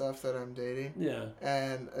and stuff that I'm dating. Yeah.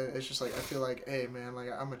 And it's just like, I feel like, hey man, like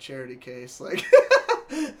I'm a charity case. Like,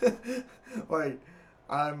 like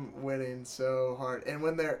I'm winning so hard. And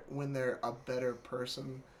when they're a better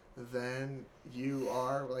person than you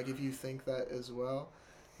are, like if you think that as well,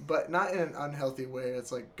 but not in an unhealthy way.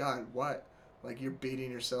 It's like, God, what? Like you're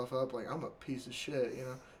beating yourself up. Like I'm a piece of shit, you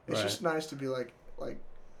know? It's Right. just nice to be like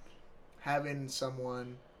having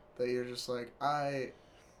someone that you're just like, You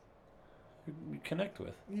connect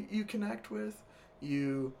with. you connect with,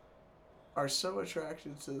 you are so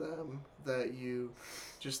attracted to them that you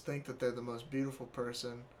just think that they're the most beautiful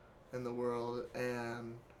person in the world,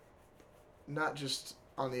 and not just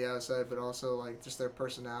on the outside, but also like just their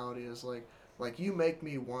personality is like you make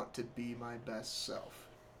me want to be my best self.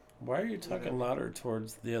 Why are you talking louder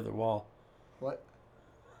towards the other wall? What?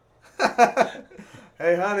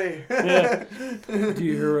 Hey, honey. Yeah. Do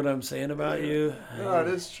you hear what I'm saying about you? No, it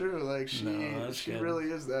is true. Like she good.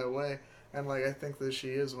 really is that way, and like I think that she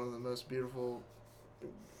is one of the most beautiful.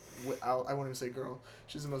 I wouldn't even say girl.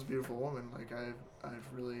 She's the most beautiful woman like I've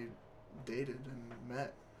really dated and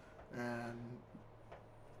met, and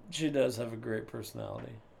She does have a great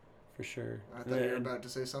personality, for sure. I thought you were about to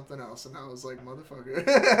say something else, and I was like, motherfucker.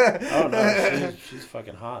 Oh no, she's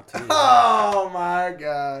fucking hot too. Oh my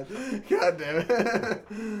god, god damn it!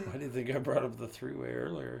 Why do you think I brought up the 3-way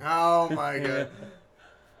earlier? Oh my god.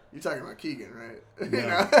 You're talking about Keegan, right? No. You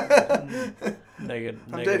know? I'm Negative.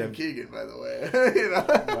 dating Keegan, by the way. You know?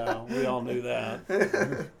 Well, we all knew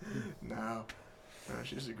that. No,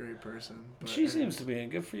 she's a great person. But She seems to be,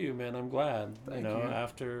 and good for you, man. I'm glad. Thank you. you.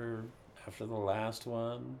 After the last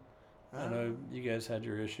one, I know you guys had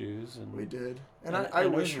your issues, and we did, and and I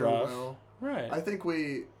it wish was her rough. well. Right. I think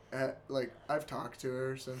I've talked to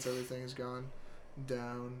her since everything's gone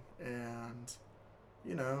down, and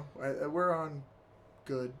we're on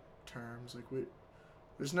good terms. Like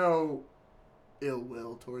there's no ill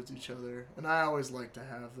will towards each other, and I always like to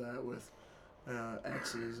have that with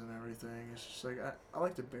exes and everything. It's just like I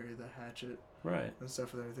like to bury the hatchet Right. and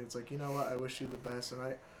stuff with everything. It's like, you know what, I wish you the best, and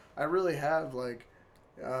I really have like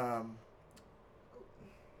I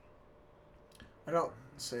don't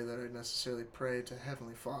say that I necessarily pray to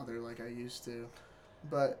Heavenly Father like I used to,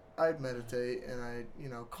 but I meditate and I,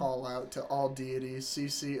 call out to all deities,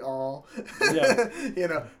 CC all.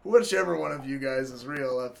 Yeah. Whichever one of you guys is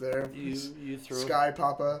real up there. You throw Sky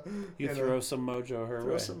Papa. you throw some mojo her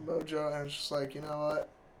throw way. some mojo, and it's just like, you know what?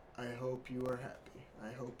 I hope you are happy.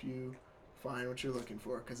 I hope you find what you're looking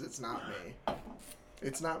for, because it's not me.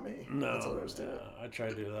 It's not me. No, That's all there is to it. I try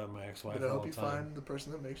to do that with my ex-wife But I all hope the you time. find the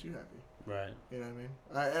person that makes you happy. Right. You know what I mean?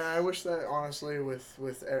 And I wish that, honestly,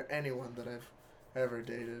 with anyone that I've ever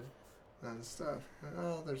dated and stuff.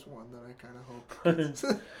 Oh, there's one that I kind of hope.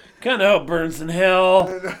 Kind of hope burns in hell.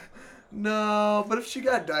 No, but if she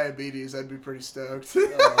got diabetes, I'd be pretty stoked.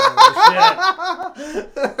 Oh, shit.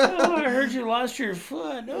 Oh, I heard you lost your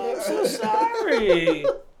foot. Oh, I'm so sorry.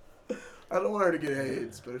 I don't want her to get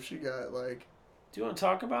AIDS, but if she got, like... Do you want to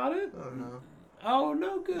talk about it? I don't know. Oh,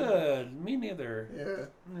 no good. Me neither.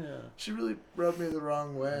 Yeah. Yeah. She really rubbed me the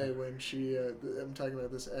wrong way when she... I'm talking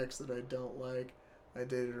about this ex that I don't like. I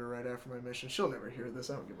dated her right after my mission. She'll never hear this.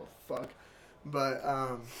 I don't give a fuck. But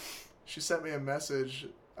she sent me a message,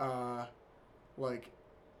 like,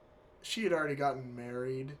 she had already gotten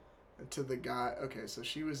married to the guy. Okay, so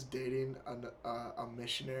she was dating a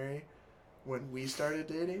missionary when we started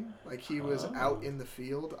dating. Like, he was out in the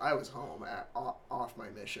field. I was home off my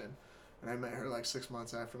mission. And I met her, like, 6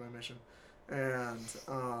 months after my mission. And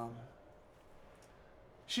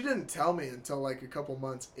she didn't tell me until, like, a couple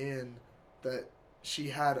months in that she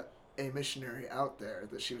had a missionary out there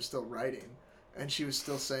that she was still writing. And she was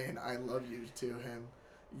still saying, I love you to him.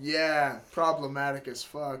 Yeah, problematic as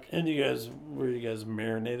fuck. And were you guys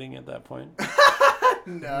marinating at that point?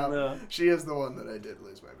 No. She is the one that I did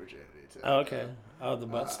lose my virginity to. Oh, okay. The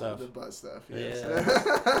butt stuff. The butt stuff, yes.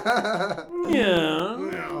 Yeah.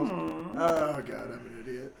 No. Oh, God, I'm an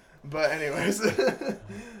idiot. But anyways.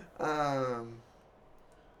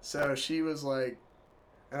 So she was like,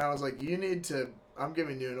 and I was like, I'm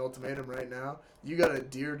giving you an ultimatum right now. You gotta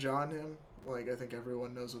Dear John him. Like, I think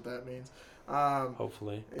everyone knows what that means.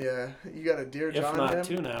 Hopefully. Yeah, you gotta Dear John him. If not,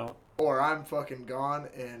 tune out. Or I'm fucking gone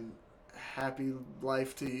and happy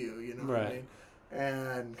life to you, you know what I mean?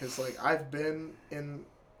 And, because, like, I've been in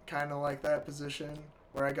kind of like that position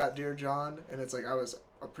where I got Dear John, and it's like I was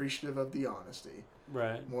appreciative of the honesty.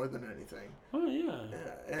 Right. More than anything. Oh, yeah.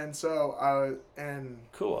 And so I was,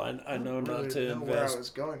 cool, I know not to invest. Where I was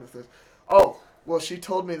going with this. Oh, well, she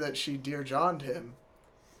told me that she Dear John'd him.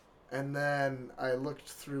 And then I looked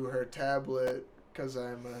through her tablet, because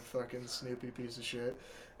I'm a fucking snoopy piece of shit,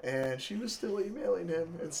 and she was still emailing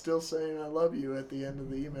him and still saying I love you at the end of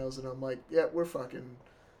the emails, and I'm like, yeah, we're fucking,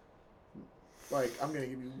 like, I'm going to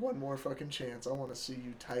give you one more fucking chance. I want to see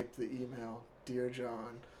you type the email, Dear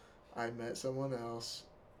John, I met someone else,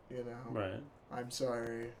 you know. Right. I'm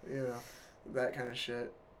sorry, you know, that kind of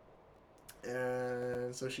shit.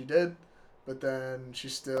 And so she did. But then she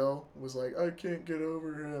still was like, I can't get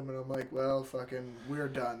over him. And I'm like, well, fucking, we're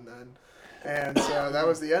done then. And so that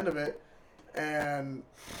was the end of it. And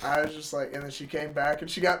I was just like, and then she came back and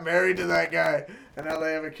she got married to that guy. And now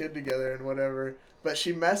they have a kid together and whatever. But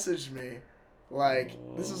she messaged me, like,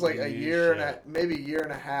 this is like maybe a year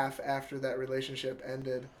and a half after that relationship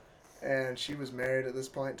ended. And she was married at this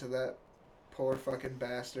point to that poor fucking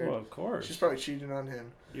bastard. Well, of course. She's probably cheating on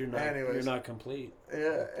him. You're not complete.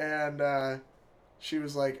 Yeah, and she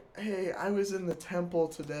was like, hey, I was in the temple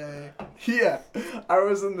today. Yeah, I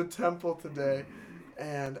was in the temple today,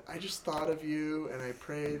 and I just thought of you, and I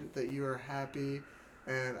prayed that you were happy,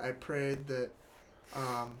 and I prayed that,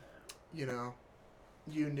 you know,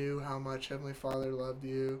 you knew how much Heavenly Father loved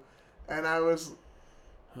you, and I was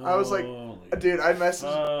like, dude, I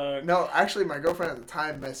messaged... No, actually, my girlfriend at the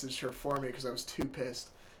time messaged her for me because I was too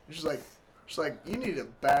pissed. And she's like, you need to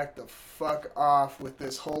back the fuck off with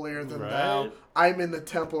this holier than thou. I'm in the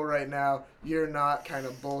temple right now. You're not kind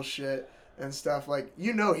of bullshit and stuff. Like,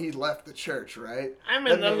 you know he left the church, right? I'm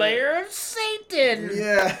in the lair of Satan.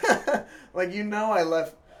 Yeah. Like, you know I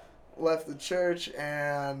left the church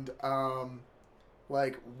and,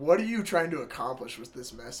 like, what are you trying to accomplish with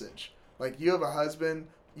this message? Like, you have a husband...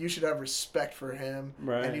 You should have respect for him,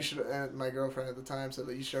 right? And my girlfriend at the time said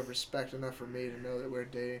that you should have respect enough for me to know that we're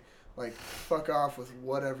dating. Like, fuck off with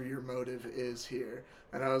whatever your motive is here.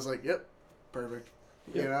 And I was like, yep, perfect.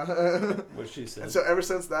 Yep. You know? What she said. And so ever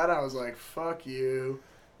since that, I was like, fuck you.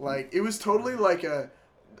 Like, it was totally like you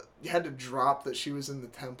had to drop that she was in the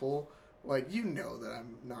temple. Like, you know that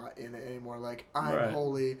I'm not in it anymore. Like, I'm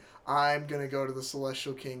holy. I'm going to go to the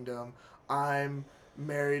celestial kingdom. I'm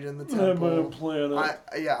married in the temple. I'm on a planet.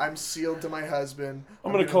 I'm sealed to my husband.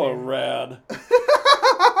 I'm going to call it Rad.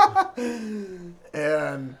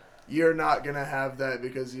 And you're not going to have that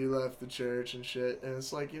because you left the church and shit. And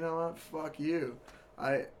it's like, you know what? Fuck you.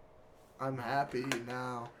 I'm happy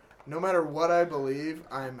now. No matter what I believe,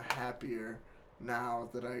 I'm happier now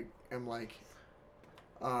that I am like,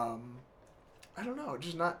 I don't know,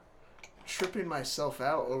 just not tripping myself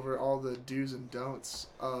out over all the do's and don'ts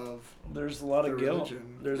of there's a lot of guilt.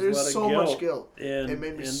 Religion. There's a lot of so much guilt. It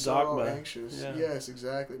made me so dogma. Anxious. Yeah. Yes,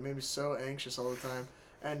 exactly. It made me so anxious all the time.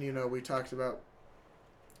 And, you know, we talked about,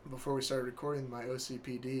 before we started recording, my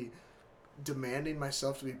OCPD, demanding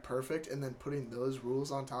myself to be perfect and then putting those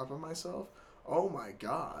rules on top of myself. Oh, my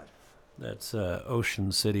God. That's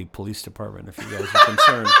Ocean City Police Department, if you guys are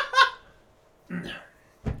concerned.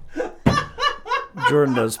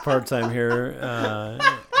 Jordan does part-time here,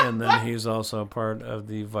 and then he's also part of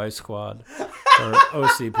the Vice Squad, or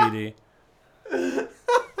OCPD.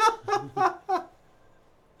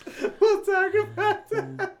 We'll talk about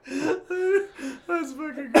that. That's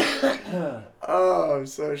fucking good. Oh,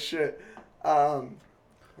 so shit. Where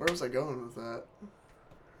was I going with that?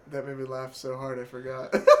 That made me laugh so hard I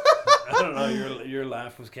forgot. I don't know. Your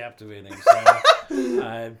laugh was captivating. So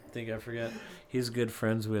I think I forget. He's good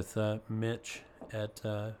friends with Mitch at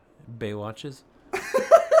Baywatches.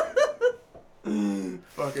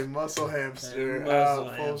 Fucking muscle hamster. Muscle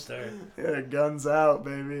out, hamster. Yeah, guns out,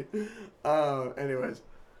 baby. Anyways.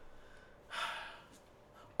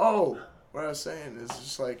 Oh, what I was saying is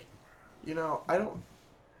just like, you know, I don't.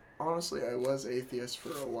 Honestly, I was atheist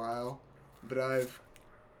for a while, but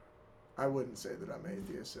I wouldn't say that I'm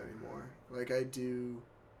atheist anymore. Like,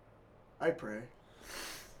 I pray.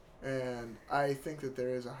 And I think that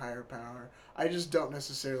there is a higher power. I just don't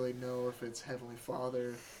necessarily know if it's Heavenly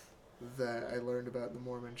Father that I learned about in the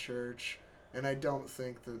Mormon Church. And I don't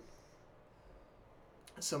think that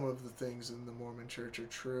some of the things in the Mormon Church are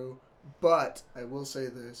true. But I will say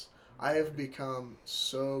this. I have become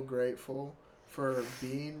so grateful for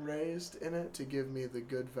being raised in it to give me the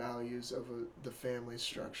good values of the family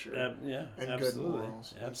structure Yeah, and absolutely. good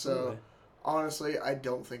morals. Absolutely. And so, honestly, I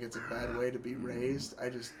don't think it's a bad way to be raised.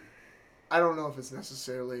 I don't know if it's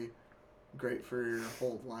necessarily great for your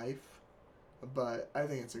whole life, but I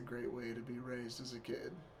think it's a great way to be raised as a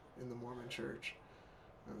kid in the Mormon Church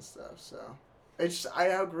and stuff. So, I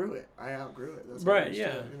outgrew it. That's what I Right,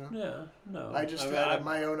 understand, yeah. you know? Yeah, no. I just had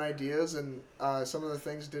my own ideas, and some of the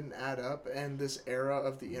things didn't add up. And this era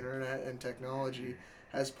of the internet and technology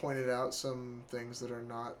has pointed out some things that are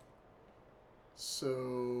not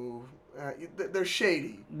so. They're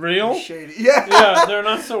shady. Real? They're shady. Yeah. Yeah, they're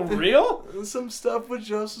not so real? Some stuff with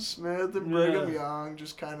Joseph Smith and Brigham Young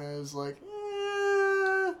just kind of is like,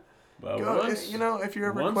 Well, you know, if you're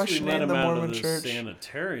ever once questioning we let him the out Mormon of the Church,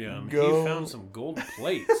 sanitarium, go. he found some gold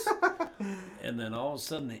plates. And then all of a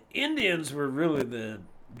sudden the Indians were really the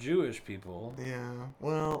Jewish people. Yeah,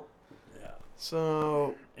 well, Yeah.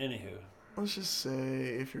 so, Anywho. let's just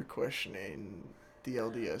say if you're questioning the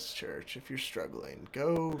LDS Church, if you're struggling,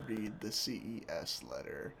 go read the CES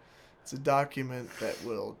letter. It's a document that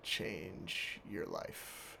will change your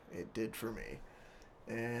life. It did for me.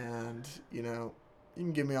 And, you know, you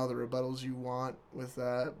can give me all the rebuttals you want with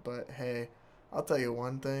that, but hey, I'll tell you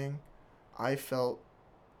one thing. I felt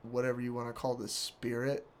whatever you want to call the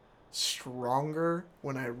spirit stronger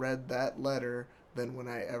when I read that letter than when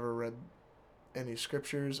I ever read any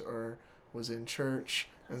scriptures or was in church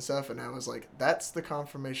and stuff. And I was like, that's the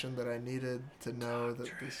confirmation that I needed to know that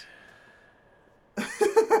this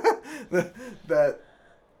that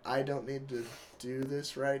I don't need to do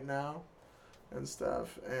this right now and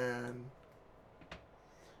stuff.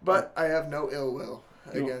 But I have no ill will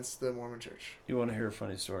against the Mormon Church. You want to hear a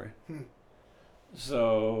funny story?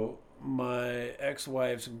 So, my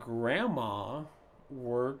ex-wife's grandma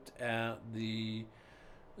worked at the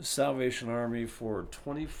Salvation Army for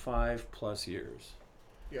 25 plus years.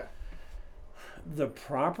 Yeah. The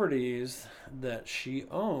properties that she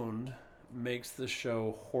owned makes the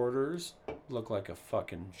show Hoarders look like a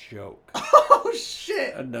fucking joke. Oh,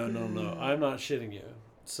 shit! No. I'm not shitting you.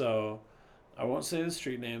 So, I won't say the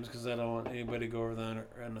street names because I don't want anybody to go over there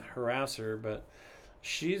and harass her, but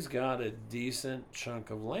she's got a decent chunk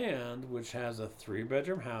of land which has a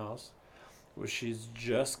 3-bedroom house which she's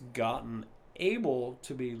just gotten able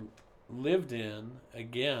to be lived in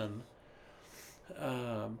again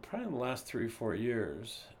probably in the last 3-4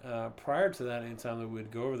 years. Prior to that, anytime that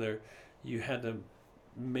we'd go over there, you had to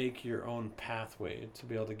make your own pathway to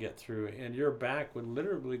be able to get through, and your back would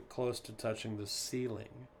literally be close to touching the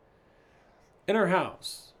ceiling in her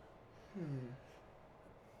house.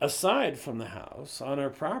 Aside from the house, on her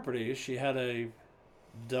property, she had a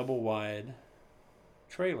double-wide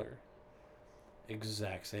trailer.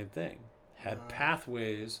 Exact same thing. Had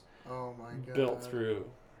pathways built through.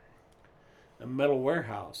 A metal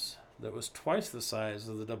warehouse that was twice the size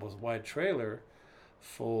of the double-wide trailer,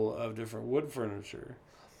 full of different wood furniture.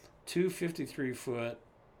 2 53-foot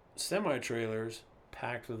semi-trailers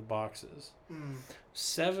packed with boxes.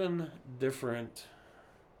 7 different...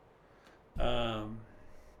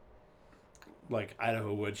 like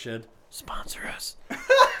Idaho Woodshed, sponsor us.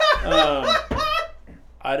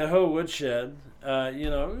 Idaho Woodshed, you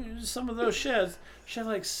know, some of those sheds, she had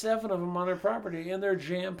like 7 of them on her property, and they're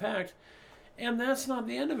jam-packed. And that's not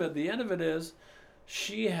the end of it. The end of it is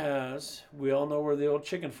she has, we all know where the old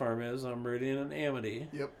chicken farm is on Meridian and Amity.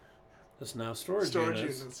 Yep. That's now storage Storage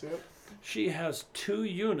units. units, yep. She has 2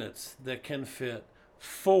 units that can fit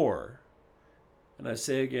 4, and I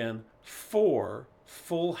say again, 4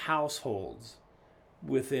 full households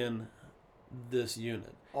within this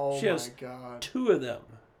unit. Oh She my has god. 2 of them.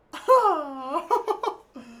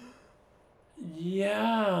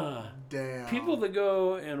 Yeah. Damn. People that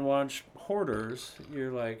go and watch Hoarders,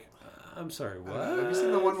 you're like, I'm sorry, what? Have you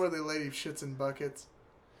seen the one where the lady shits in buckets?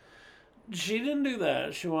 She didn't do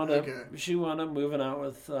that. She wound up Okay. moving out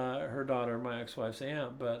with her daughter, my ex-wife's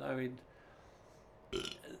aunt. But I mean,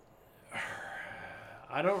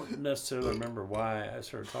 I don't necessarily remember why I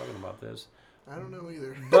started talking about this. I don't know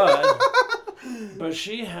either. But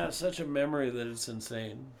she has such a memory that it's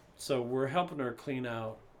insane. So we're helping her clean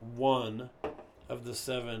out one of the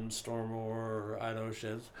 7 Stormore Idaho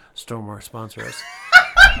sheds. Stormore sponsor us.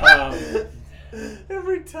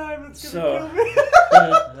 Every time it's gonna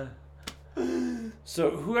kill me.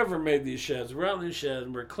 So whoever made these sheds, we're out in these sheds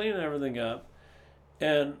and we're cleaning everything up,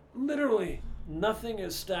 and literally nothing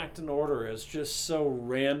is stacked in order. It's just so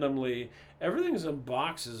randomly, everything's in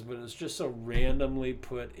boxes, but it's just so randomly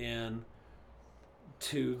put in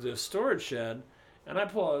to the storage shed. And I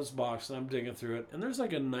pull out this box and I'm digging through it, and there's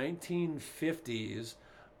like a 1950s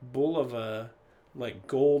Bulova like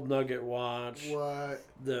gold nugget watch. What?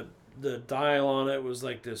 The dial on it was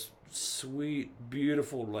like this sweet,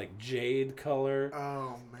 beautiful, like jade color.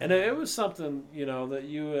 Oh man. And it was something, that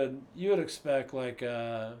you would expect like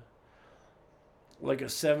a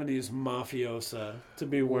 70s mafiosa to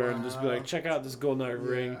be wearing. Just be like, check out this gold nugget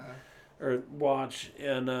ring or watch.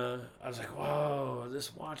 And I was like, wow,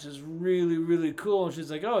 this watch is really, really cool. And she's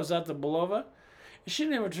like, oh, is that the Bulova? And she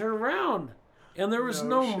didn't even turn around. And there was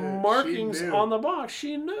no markings on the box.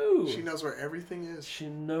 She knew. She knows where everything is. She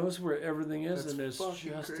knows where everything is, and it's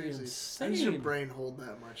just crazy. insane. How does your brain hold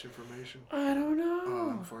that much information? I don't know. Oh,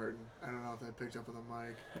 I'm farting. I don't know if that picked up on the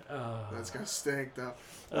mic. That's gonna stink, though.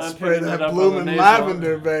 I'm Let's spray picking that it up blooming on the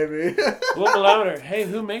lavender, baby. Blooming lavender. Hey,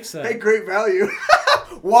 who makes that? Hey, great value.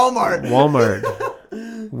 Walmart.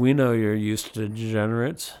 Walmart. We know you're used to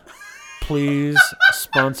degenerates. Please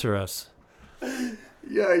sponsor us.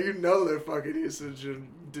 Yeah, you know they're fucking used to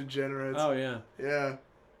degenerates. Oh, yeah. Yeah.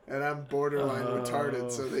 And I'm borderline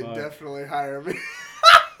retarded, so they definitely hire me.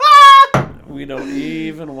 We don't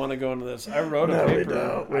even want to go into this. I wrote a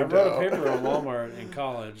paper. I wrote a paper on Walmart in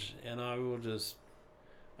college, and I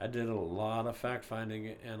did a lot of fact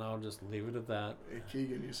finding, and I'll just leave it at that. Hey,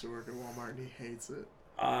 Keegan used to work at Walmart, and he hates it.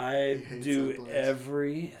 I do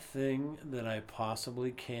everything that I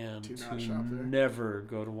possibly can to never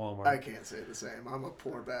go to Walmart. I can't say the same. I'm a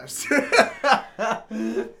poor bastard.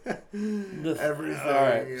 Everything. All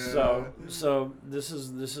right. So this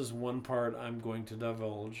is one part I'm going to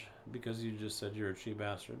divulge because you just said you're a cheap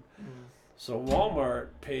bastard. Mm. So Walmart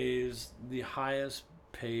pays the highest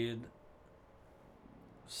paid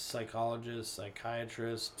psychologists,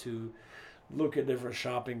 psychiatrists to look at different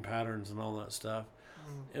shopping patterns and all that stuff.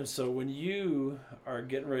 And so when you are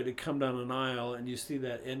getting ready to come down an aisle and you see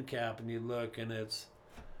that end cap and you look and it's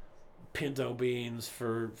pinto beans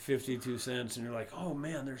for 52 cents and you're like, oh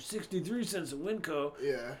man, there's 63 cents at Winco.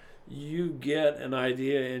 Yeah. You get an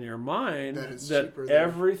idea in your mind that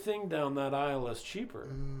everything down that aisle is cheaper.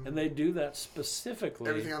 And they do that specifically.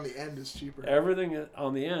 Everything on the end is cheaper. Everything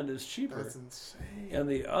on the end is cheaper. That's insane. And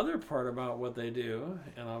the other part about what they do,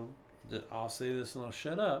 and I'll say this and I'll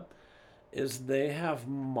shut up, is they have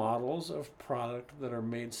models of product that are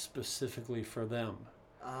made specifically for them.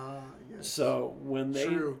 Yes. So when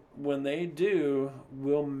they do,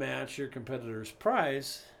 we'll match your competitor's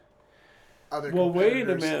price. Other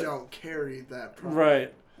competitors don't carry that product.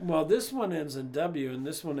 Right. Well, this one ends in W and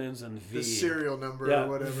this one ends in V. The serial number or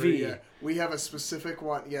whatever. V. Yeah. We have a specific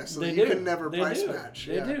one. Yeah, so you can never price match.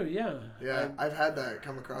 They do, yeah. Yeah, I've had that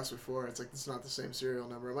come across before. It's like, it's not the same serial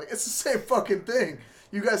number. I'm like, it's the same fucking thing.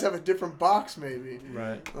 You guys have a different box, maybe.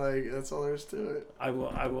 Right. Like, that's all there is to it. I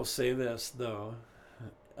will say this, though,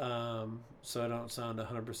 so I don't sound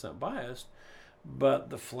 100% biased, but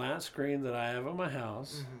the flat screen that I have at my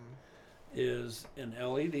house is an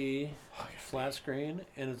LED flat screen,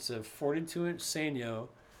 and it's a 42-inch Sanyo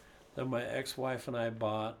that my ex-wife and I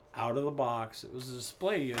bought out of the box. It was a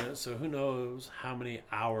display unit, so who knows how many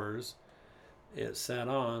hours it sat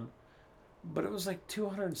on, but it was like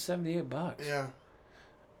 $278. Yeah.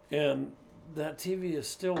 And that TV is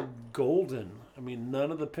still golden. I mean,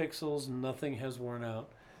 none of the pixels, nothing has worn out.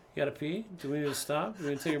 You gotta pee? Do we need to stop? Do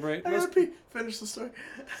we need to take a break? I gotta pee. Finish the story.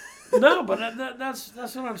 No, but that's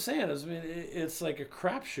what I'm saying. I mean, it's like a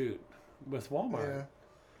crapshoot with Walmart. Yeah.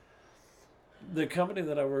 The company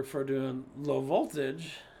that I work for doing low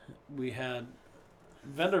voltage, we had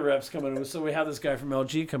vendor reps come in. So we had this guy from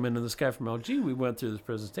LG come in, and this guy from LG, we went through this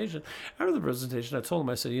presentation. After the presentation, I told him,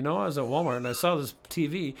 I said, I was at Walmart and I saw this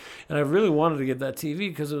TV, and I really wanted to get that TV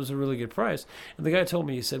because it was a really good price. And the guy told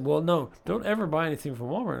me, he said, well, no, don't ever buy anything from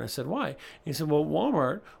Walmart. And I said, why? And he said, well,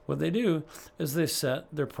 Walmart, what they do is they set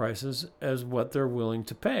their prices as what they're willing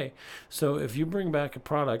to pay. So if you bring back a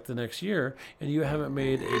product the next year and you haven't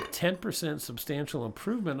made a 10% substantial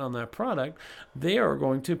improvement on that product, they are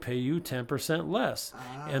going to pay you 10% less.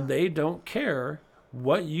 And they don't care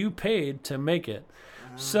what you paid to make it.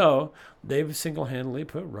 So they've single-handedly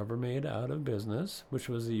put Rubbermaid out of business, which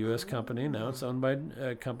was a U.S. company. Now it's owned by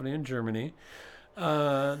a company in Germany.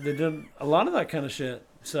 They did a lot of that kind of shit.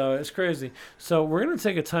 So it's crazy. So we're going to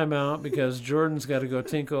take a time out because Jordan's got to go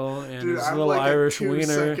tinkle, and his little like Irish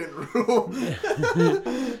wiener.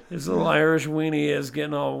 His little Irish weenie is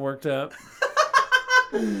getting all worked up.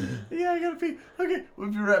 Yeah, I got to pee. Okay,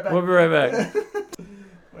 we'll be right back. We'll be right back.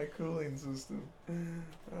 My cooling system.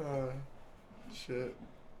 Shit.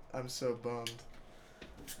 I'm so bummed.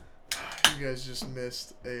 You guys just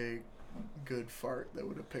missed a good fart that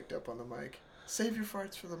would have picked up on the mic. Save your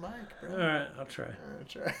farts for the mic, bro. All right, I'll try.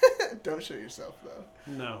 Try. Don't show yourself, though.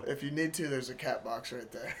 No. If you need to, there's a cat box right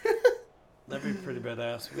there. That'd be pretty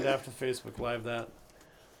badass. We'd have to Facebook Live that.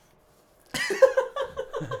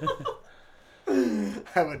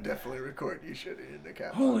 I would definitely record you shitting in the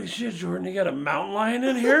cat box. Holy shit, Jordan, you got a mountain lion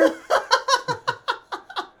in here?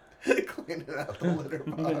 Cleaning out the litter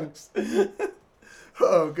box.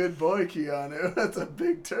 Oh, good boy, Keanu. That's a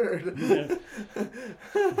big turd.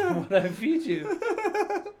 What'd I feed you?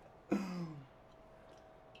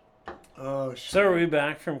 Oh, shit. So are we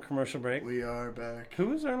back from commercial break? We are back. Who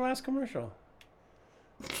was our last commercial?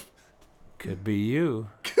 Could be you.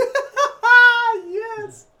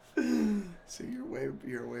 Yes. See,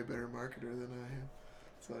 you're a way better marketer than I am.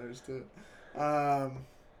 That's all there is to it.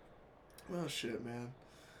 Well, shit, man.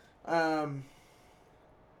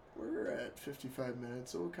 We're at 55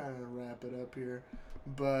 minutes, so we'll kind of wrap it up here.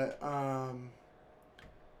 But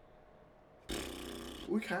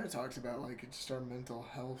we kind of talked about like just our mental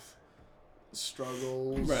health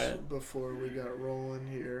struggles before we got rolling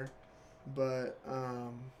here. But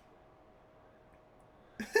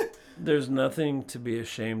there's nothing to be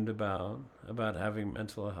ashamed about having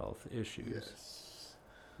mental health issues. Yes.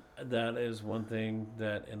 That is one thing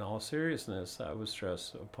that, in all seriousness, I would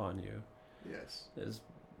stress upon you. Yes. Is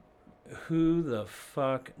who the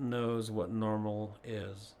fuck knows what normal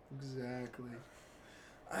is? Exactly.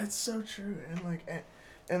 It's so true. And like,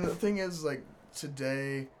 and the thing is, like,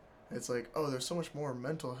 today, it's like, oh, there's so much more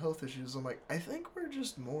mental health issues. I'm like, I think we're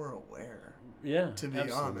just more aware. Yeah, to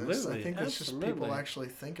be honest, I think it's just people actually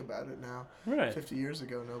think about it now. Right. 50 years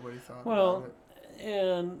ago, nobody thought about it.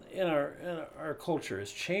 And in our culture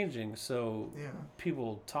is changing, so yeah.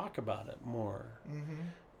 People talk about it more. Mm-hmm.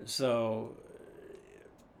 So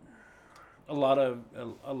a lot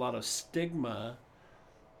of stigma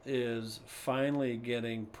is finally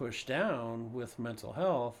getting pushed down with mental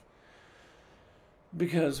health.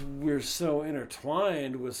 Because we're so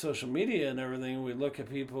intertwined with social media and everything, we look at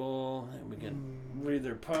people and we can read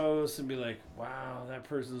their posts and be like, wow, that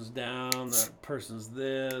person's down, that person's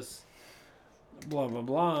this, blah, blah,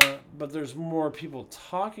 blah. But there's more people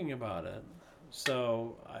talking about it.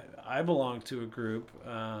 So I belong to a group,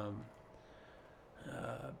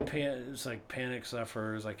 it's like Panic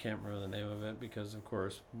Sufferers. I can't remember the name of it because, of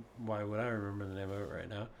course, why would I remember the name of it right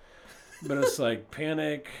now? But it's like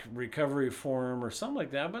Panic Recovery Forum or something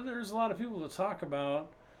like that. But there's a lot of people that talk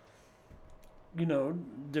about,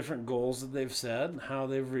 different goals that they've set and how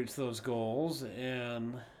they've reached those goals.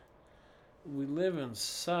 And we live in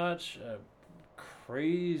such a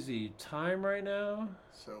crazy time right now.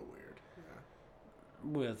 So weird. Yeah.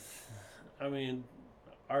 With,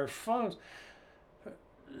 our phones.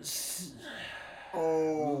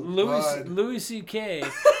 Oh, Louis C.K.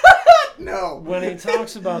 No. When he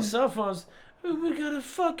talks about cell phones, we got a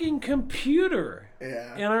fucking computer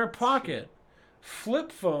in our pocket.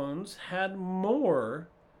 Flip phones had more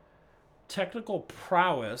technical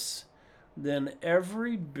prowess than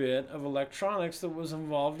every bit of electronics that was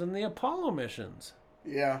involved in the Apollo missions.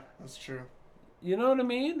 Yeah, that's true. You know what I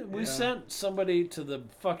mean? We sent somebody to the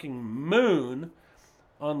fucking moon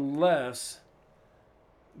on less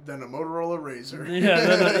than a Motorola Razor.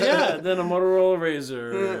 Than a Motorola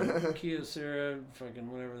Razor, or Kia Sierra, fucking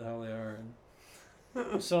whatever the hell they are,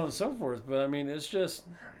 and so on and so forth. But it's just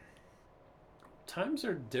times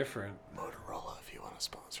are different. Motorola, if you want to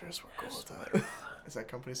sponsor us, we're cool with that. Is that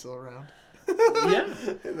company still around?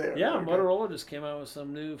 Yeah, Motorola just came out with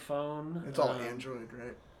some new phone. It's all Android,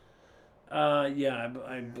 right? Yeah,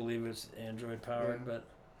 I believe it's Android powered, Yeah. but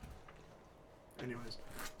Anyways,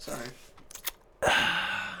 sorry.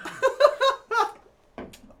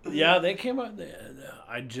 yeah, they came out.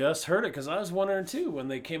 I just heard it because I was wondering too when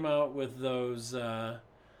they came out with those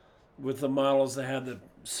with the models that had the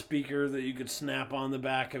speaker that you could snap on the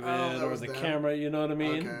back of Oh, it that or was the them? camera. You know what I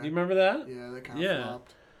mean? Okay. Do you remember that? Yeah, that kind of Yeah.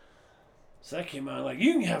 flopped. So that came out like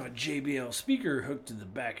you can have a JBL speaker hooked to the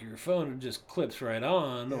back of your phone and just clips right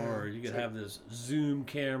on, Yeah, or you it's could like- have this zoom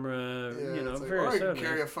camera. Yeah, You know, it's like, or various I can others.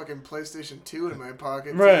 carry a fucking PlayStation 2 in my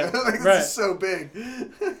pocket. Right, Like, this right. is so big.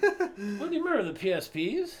 Well, do you remember the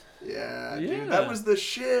PSPs? Yeah, Yeah. dude, that was the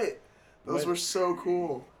shit. Those What- were so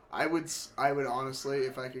cool. I would honestly,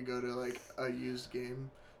 if I could go to like a used game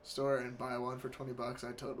store and buy one for $20,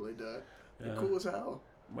 I'd totally do it. They're Yeah. cool as hell.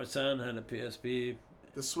 My son had a PSP.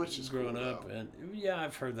 The Switch is growing cool, up, though. and yeah,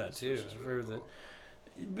 I've heard that The too. Switch is I've really heard that. cool.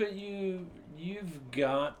 But you've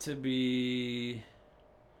got to be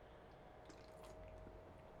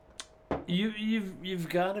you've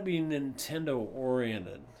got to be Nintendo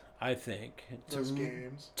oriented, I think, Those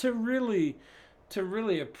games. to really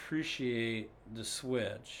appreciate the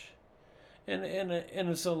Switch. And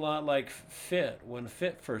it's a lot like Fit when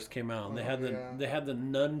Fit first came out, and Oh, yeah. they had the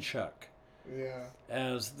nunchuck Yeah.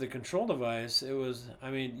 as the control device. It was, I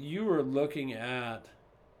mean, you were looking at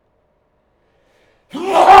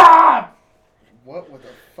What the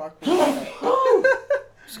fuck was that?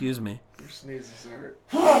 excuse me. Your sneezes are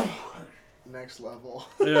next level.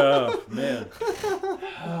 Yeah, man.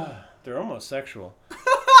 They're almost sexual.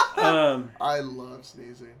 I love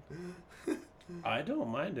sneezing. I don't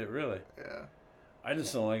mind it, really. Yeah. I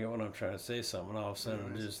just don't like it when I'm trying to say something. All of a sudden,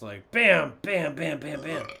 I'm Nice. just like, bam, bam, bam, bam,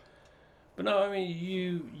 bam. But no, I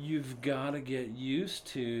mean, you've got to get used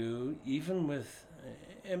to, even with,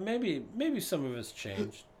 and maybe some of it's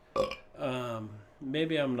changed.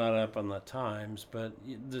 Maybe I'm not up on the times, but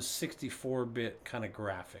the 64-bit kind of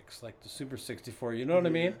graphics, like the Super 64, you know what I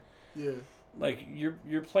mean? Yeah. Like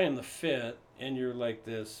you're playing the Fit, and you're like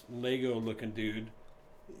this Lego-looking dude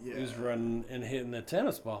Yeah. who's running and hitting the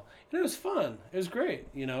tennis ball, and it was fun. It was great.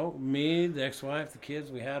 You know, me, the ex-wife, the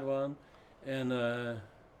kids, we had one, and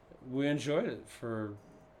we enjoyed it for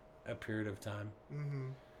a period of time, Mm-hmm.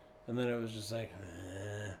 and then it was just like,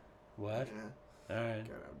 what? Yeah. All right,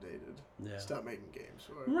 Got outdated. yeah, Stop making games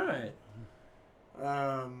for it. right.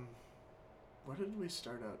 What did we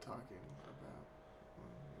start out talking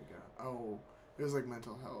about? Oh, it was like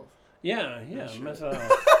mental health. Yeah, Shit. mental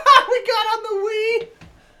health. We got on the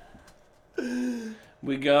Wii.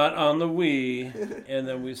 We got on the Wii, and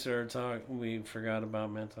then we started talking. We forgot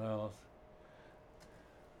about mental health.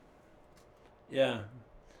 Yeah,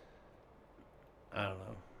 I don't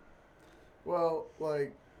know. Well,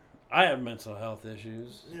 like, I have mental health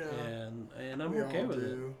issues, Yeah. and I'm we okay all with it.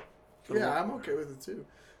 do. For Yeah, what- I'm okay with it too.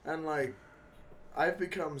 And like, I've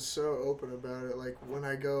become so open about it. Like when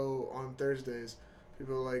I go on Thursdays,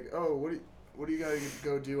 people are like, "Oh, what do you gotta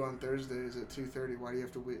go do on Thursdays at 2:30? Why do you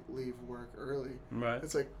have to leave work early?" Right.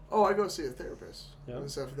 It's like, "Oh, I go see a therapist Yeah. and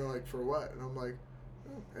stuff." And they're like, "For what?" And I'm like,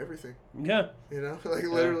 "Oh, everything." Yeah. You know, like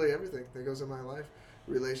literally everything that goes in my life,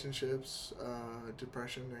 relationships,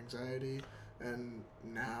 depression, anxiety, and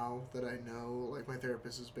now that I know, like my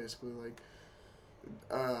therapist is basically like,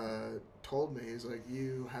 told me, he's like,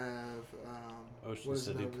 you have Ocean what is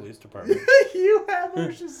City it? Police Department. You have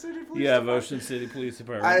Ocean City Police. You have Department. Ocean City Police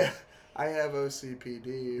Department. I have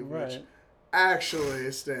OCPD, which Right.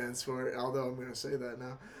 actually stands for, although I'm going to say that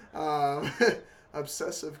now,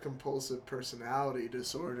 obsessive compulsive personality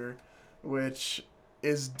disorder, which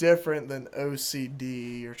is different than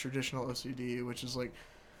OCD or traditional OCD, which is like,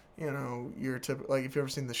 you know, your typical, like if you've ever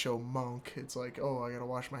seen the show Monk, it's like, oh, I gotta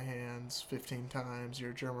wash my hands 15 times,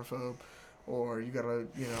 you're a germaphobe, or you gotta,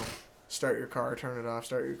 you know, start your car, turn it off,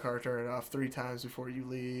 start your car, turn it off 3 times before you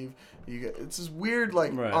leave. It's this weird,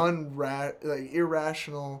 like, Right.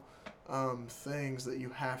 irrational things that you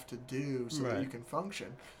have to do so that Right. you can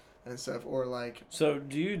function and stuff, or like, So,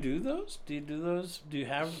 do you do those? Do you do those? Do you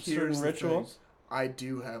have here's certain the rituals? I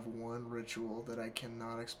do have one ritual that I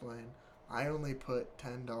cannot explain. I only put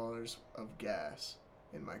 $10 of gas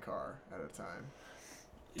in my car at a time.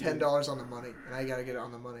 $10 on the money, and I gotta get it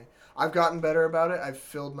on the money. I've gotten better about it. I've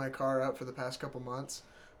filled my car up for the past couple months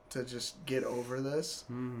to just get over this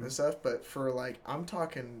Mm. and stuff. But for like, I'm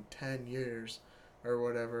talking 10 years or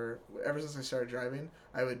whatever. Ever since I started driving,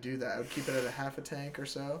 I would do that. I would keep it at a half a tank or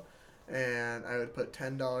so, and I would put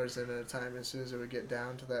 $10 in at a time. As soon as it would get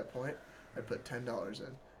down to that point, I'd put $10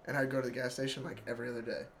 in, and I'd go to the gas station like every other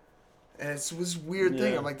day. And it's this weird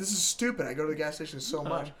thing. Yeah. I'm like, this is stupid. I go to the gas station so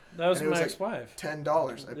much. That was And it my was like ex-wife.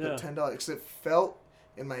 $10. I Yeah. put $10 because it felt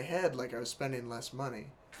in my head like I was spending less money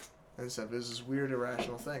and stuff. It was this weird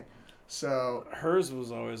irrational thing. So hers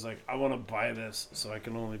was always like, I want to buy this, so I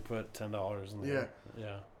can only put $10 in there.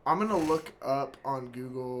 Yeah. I'm gonna look up on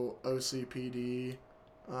Google OCPD,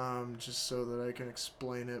 just so that I can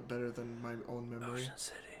explain it better than my own memory.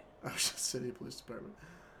 Ocean City Police Department.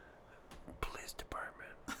 Police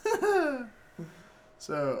Department.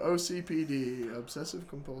 So OCPD, obsessive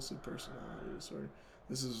compulsive personality disorder.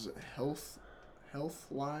 This is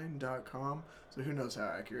healthline.com. So who knows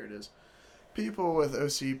how accurate it is. People with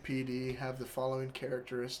OCPD have the following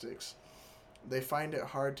characteristics. They find it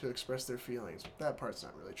hard to express their feelings. That part's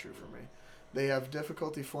not really true for me. They have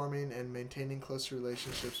difficulty forming and maintaining close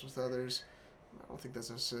relationships with others. I don't think that's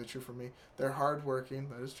necessarily true for me. They're hardworking.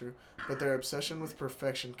 That is true. But their obsession with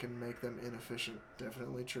perfection can make them inefficient.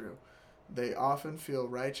 Definitely true. They often feel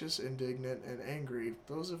righteous, indignant, and angry.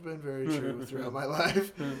 Those have been very true throughout my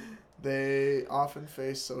life. They often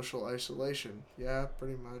face social isolation. Yeah,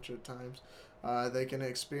 pretty much at times. They can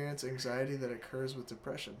experience anxiety that occurs with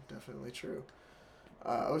depression. Definitely true.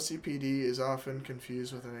 OCPD is often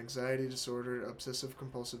confused with an anxiety disorder, obsessive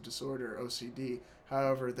compulsive disorder, OCD.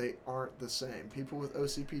 However, they aren't the same. People with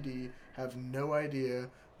OCPD have no idea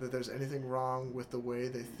that there's anything wrong with the way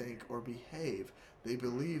they think or behave. They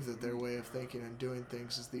believe that their way of thinking and doing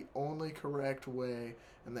things is the only correct way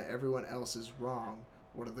and that everyone else is wrong.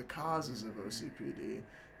 What are the causes of OCPD?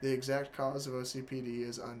 The exact cause of OCPD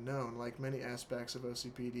is unknown. Like many aspects of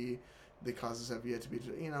OCPD, the causes have yet to be...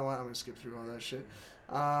 You know what? I'm going to skip through all that shit.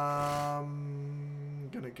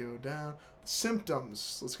 Going to go down.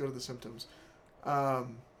 Symptoms. Let's go to the symptoms.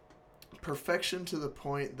 Perfection to the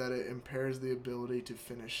point that it impairs the ability to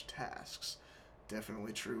finish tasks.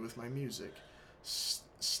 Definitely true with my music.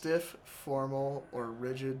 Stiff, formal, or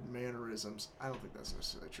rigid mannerisms. I don't think that's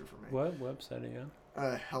necessarily true for me. What website are you on?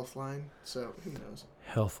 Healthline. So who knows?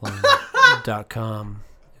 Healthline.com.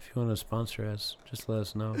 If you want to sponsor us, just let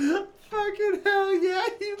us know. Fucking hell yeah!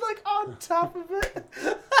 He's like on top of it.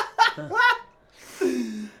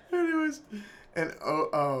 Anyways, and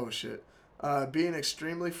oh shit. Being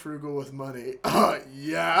extremely frugal with money.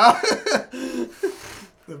 Yeah.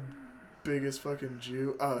 The biggest fucking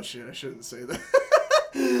Jew. Oh shit! I shouldn't say that.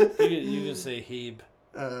 You can say Heb.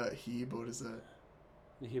 Heb. What is that?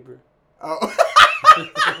 The Hebrew. Oh.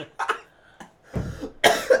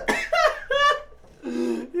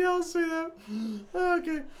 Yeah, I'll say that.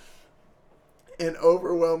 Okay. An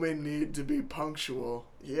overwhelming need to be punctual.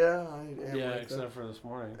 Yeah, I am. Yeah, like except that. for this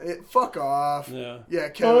morning. Fuck off. Yeah. Yeah,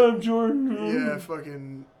 Kevin. I'm Jordan. Yeah,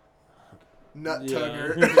 fucking nut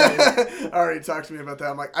tugger. Yeah. Already talked to me about that.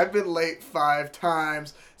 I'm like, I've been late 5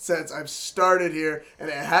 times since I've started here, and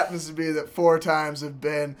it happens to be that 4 times have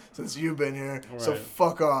been since you've been here. Right. So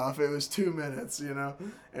fuck off. It was 2 minutes, you know?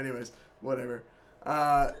 Anyways, whatever.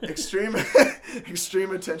 Extreme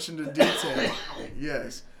attention to detail.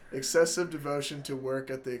 Yes. Excessive devotion to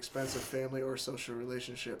work at the expense of family or social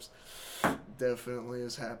relationships. Definitely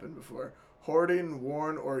has happened before. Hoarding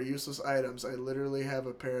worn or useless items. I literally have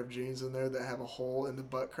a pair of jeans in there that have a hole in the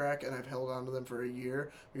butt crack, and I've held on to them for a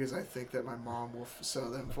year because I think that my mom will sew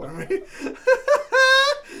them for me.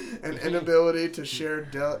 An inability to share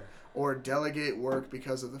or delegate work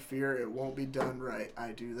because of the fear it won't be done right.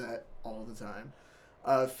 I do that all the time.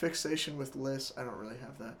 Fixation with lists. I don't really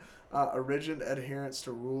have that. A rigid adherence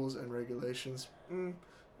to rules and regulations.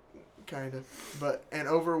 Kind of. But an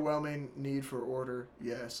overwhelming need for order.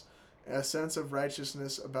 Yes. A sense of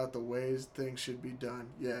righteousness about the ways things should be done.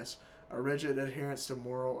 Yes. A rigid adherence to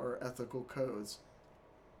moral or ethical codes.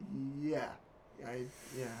 Yeah. I am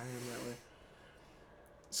that way.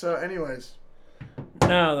 So, anyways.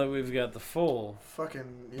 Now that we've got the full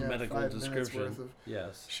medical 5 description. worth of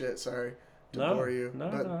yes. Shit, sorry to bore you.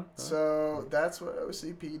 No. So, that's what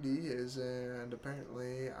OCPD is, and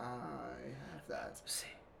apparently I have that.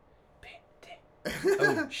 CPD.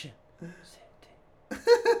 Oh, shit.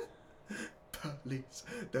 Police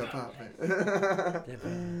department.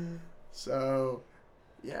 So,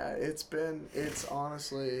 yeah, it's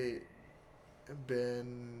honestly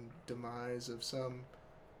been demise of some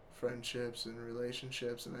friendships and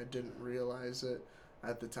relationships, and I didn't realize it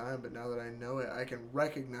at the time, but now that I know it, I can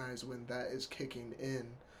recognize when that is kicking in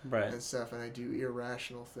and stuff, and I do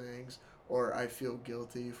irrational things, or I feel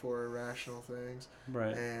guilty for irrational things,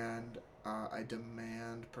 and I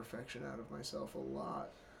demand perfection out of myself a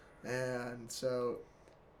lot. And so,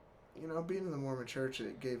 being in the Mormon church,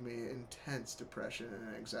 it gave me intense depression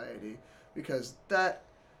and anxiety because that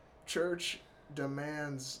church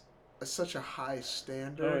demands such a high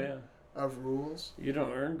standard of rules. You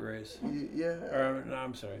don't earn grace. Yeah. Or, no,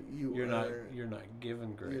 I'm sorry. You're not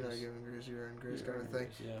given grace. You're not given grace. You earn grace, kind of thing.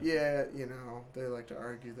 Grace, yeah. You know, they like to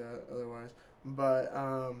argue that otherwise, but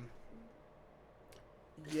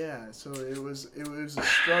yeah. So it was a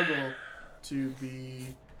struggle to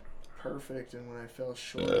be perfect, and when I fell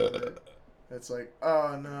short of it, it's like,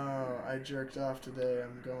 oh no, I jerked off today.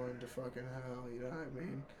 I'm going to fucking hell. You know what I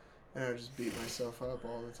mean? And I just beat myself up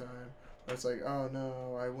all the time. It's like, oh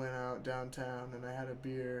no, I went out downtown and I had a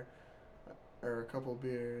beer or a couple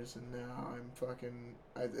beers, and now I'm fucking.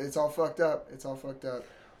 It's all fucked up. It's all fucked up.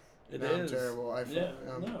 It now is. I'm terrible.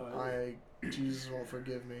 No, Jesus won't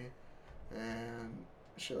forgive me, and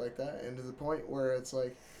shit like that. And to the point where it's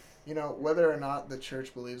like, you know, whether or not the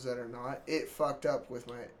church believes that or not, it fucked up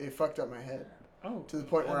my head. Oh, to the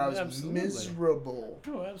point where I was absolutely. miserable.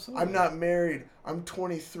 Oh, absolutely. I'm not married. I'm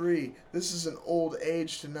 23. This is an old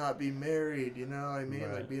age to not be married. You know what I mean?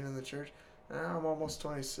 Right. Like being in the church. Now I'm almost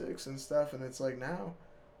 26 and stuff, and it's like now,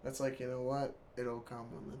 that's like, you know what? It'll come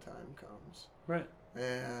when the time comes. Right.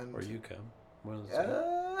 And or you come. One of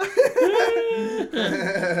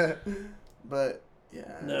the But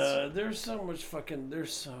yeah. No, there's so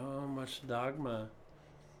much dogma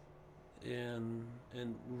in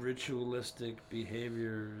ritualistic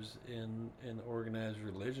behaviors in organized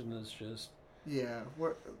religion. It's just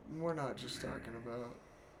we're not just talking about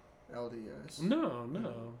LDS. No.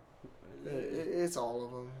 It's all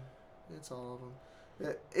of them. It's all of them.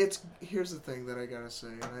 Here's the thing that I gotta say,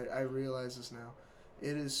 and I realize this now.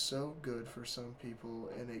 It is so good for some people,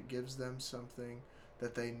 and it gives them something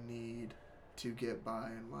that they need to get by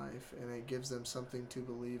in life, and it gives them something to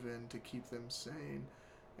believe in to keep them sane.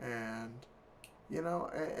 And you know,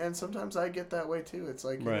 and sometimes I get that way too. It's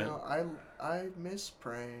like, you right. know, I miss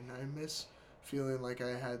praying. I miss feeling like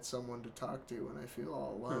I had someone to talk to when I feel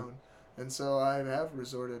all alone. And so I have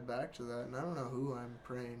resorted back to that, and I don't know who I'm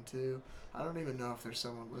praying to. I don't even know if there's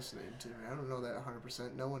someone listening to me. I don't know that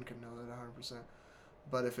 100%. No one can know that 100%.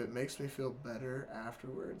 But if it makes me feel better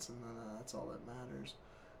afterwards, and then that's all that matters.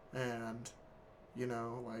 And, you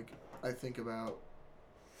know, like, I think about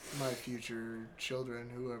my future children,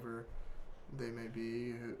 whoever they may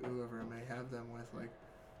be, whoever I may have them with, like,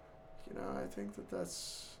 you know, I think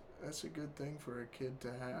that's a good thing for a kid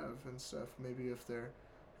to have and stuff. Maybe if they're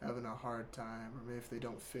having a hard time, or maybe if they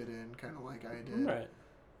don't fit in, kind of like I did. Right.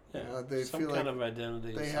 Yeah. You know, they some feel kind like of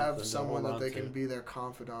identity. they have someone that they can be their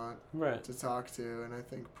confidant right. to talk to, and I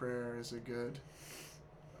think prayer is a good.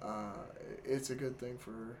 It's a good thing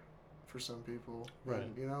for some people. Right.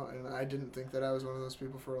 And, you know, and I didn't think that I was one of those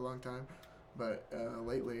people for a long time, but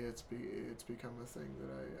lately it's become a thing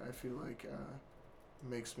that I feel like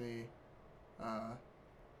makes me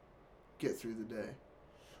get through the day.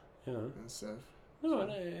 Yeah. And stuff. No,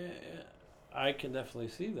 and I can definitely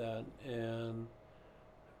see that, and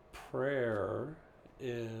prayer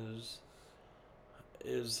is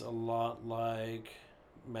a lot like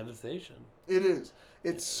meditation. It is.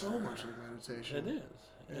 It's so much like meditation. It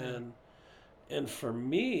is, Yeah. and for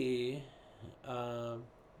me,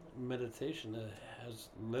 meditation has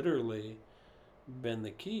literally been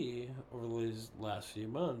the key over these last few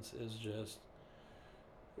months. Is just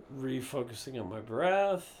refocusing on my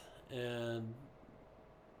breath and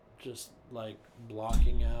just like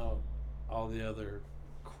blocking out all the other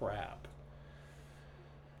crap.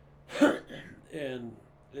 And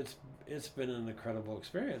it's been an incredible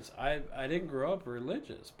experience. I didn't grow up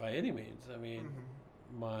religious by any means. I mean,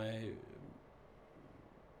 Mm-hmm.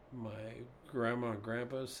 my grandma and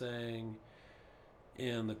grandpa sang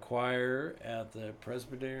in the choir at the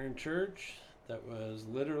Presbyterian church that was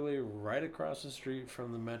literally right across the street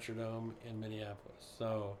from the Metrodome in Minneapolis.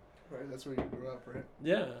 So Right, that's where you grew up, right?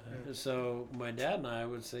 yeah. So my dad and I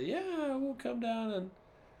would say, yeah, we'll come down and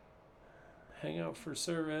hang out for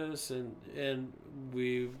service, and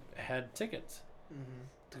we had tickets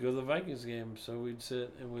to go to the Vikings game, so we'd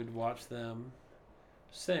sit and we'd watch them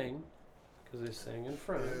sing, because they sang in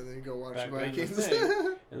front. Yeah, then you go watch back the behind the Vikings.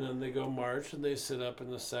 thing, and then they go march, and they sit up in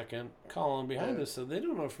the second column behind us, so they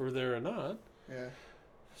don't know if we're there or not. Yeah.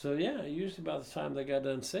 So yeah, usually by the time they got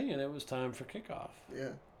done singing, it was time for kickoff.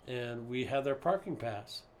 Yeah. And we had their parking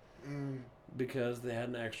pass Mm. because they had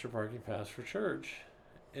an extra parking pass for church.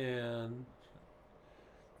 And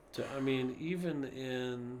I mean, even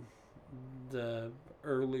in the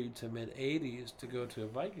early to mid 80s, to go to a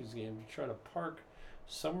Vikings game, to try to park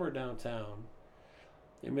somewhere downtown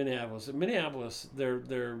in Minneapolis. In Minneapolis,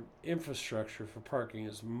 their infrastructure for parking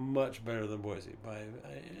is much better than Boise.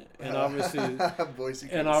 And obviously, Boise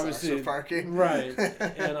and obviously for parking, right?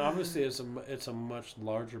 And obviously, it's a much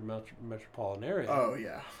larger metropolitan area. Oh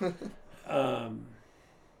yeah.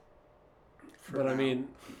 But now. I mean,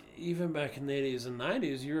 even back in the 80s and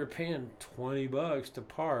 90s, you were paying $20 to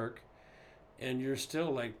park, and you're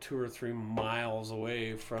still like 2 or 3 miles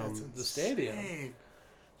away from That's the stadium. insane.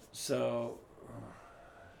 So,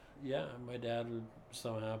 yeah, my dad would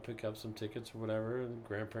somehow pick up some tickets or whatever, and the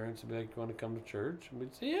grandparents would be like, "You want to come to church?" And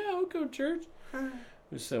we'd say, "Yeah, I'll go to church."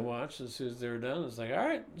 We sit watch. As soon as they were done, it's like, "All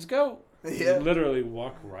right, let's go." Yeah. You literally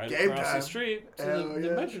walk right Game across time. the street to Hell the yeah.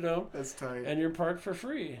 Metrodome, That's tight. and you're parked for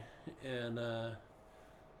free. And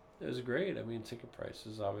it was great. I mean, ticket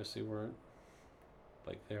prices obviously weren't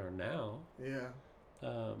like they are now Yeah.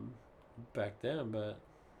 back then, but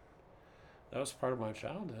that was part of my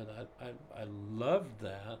childhood. I loved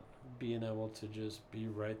that, being able to just be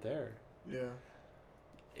right there. Yeah.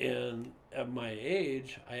 And at my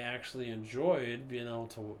age, I actually enjoyed being able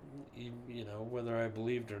to, whether I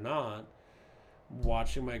believed or not,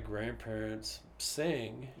 watching my grandparents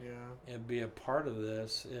sing Yeah. and be a part of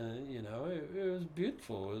this. And, it was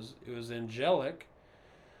beautiful. It was angelic.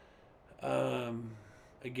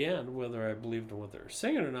 Again, whether I believed in what they were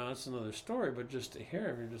singing or not, it's another story. But just to hear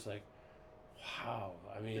them, you're just like, wow.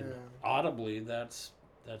 I mean, Yeah. audibly, that's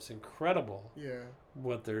incredible Yeah.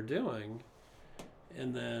 what they're doing.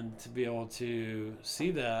 And then to be able to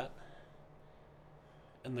see that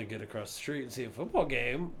and then get across the street and see a football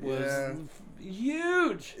game was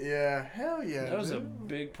huge. Yeah. Hell yeah. That was a dude.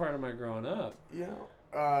 big part of my growing up. Me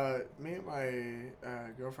and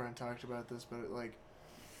my girlfriend talked about this, but like,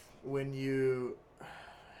 when you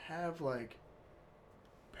have like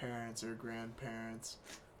parents or grandparents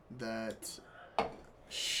that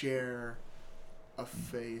share a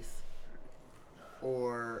faith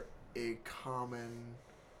or a common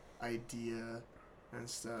idea and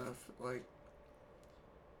stuff, like,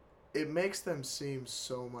 it makes them seem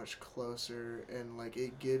so much closer, and like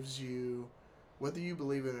it gives you, whether you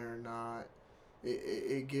believe in it or not,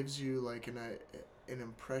 it gives you like an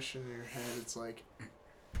impression in your head. It's like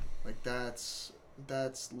that's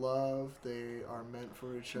love. They are meant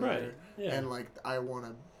for each other, Right. Yeah. and like I want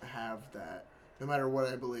to have that. No matter what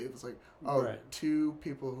I believe, it's like, oh, Right. two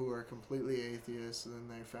people who are completely atheists, and then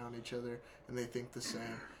they found each other and they think the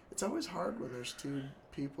same. It's always hard when there's two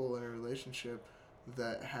people in a relationship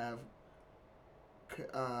that have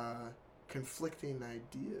conflicting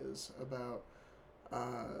ideas about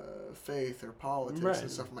faith or politics Right. and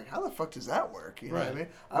stuff. I'm like, how the fuck does that work? You know Right. what I mean?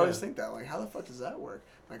 I always think that, like, how the fuck does that work?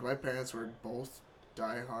 Like, my parents were both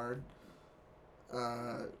diehard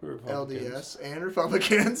LDS and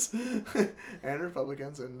Republicans,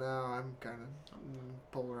 and now I'm kind of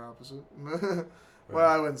polar opposite. Well,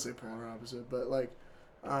 I wouldn't say polar opposite, but like,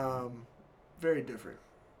 very different.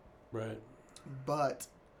 Right. But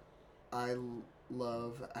I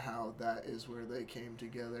love how that is where they came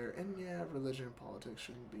together. And yeah, religion and politics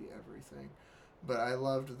shouldn't be everything, but I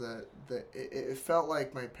loved that it felt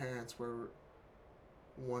like my parents were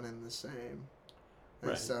one and the same and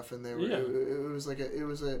Right. stuff, and they were. Yeah. It was like it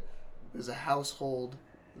was a household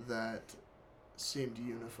that seemed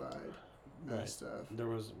unified and Right. stuff. There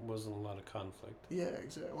wasn't a lot of conflict. Yeah,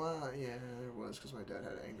 exactly. Well, yeah, there was, because my dad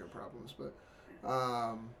had anger problems, but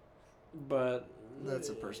But that's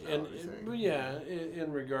a personality thing. But yeah,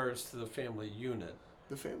 in regards to the family unit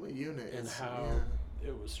the family unit and is, how yeah.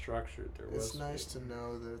 it was structured, It's nice to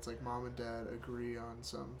know that it's like mom and dad agree on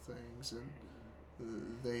some things, and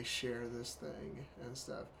they share this thing and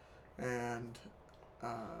stuff. And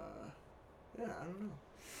yeah, I don't know.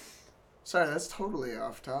 Sorry, that's totally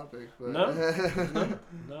off topic, but No,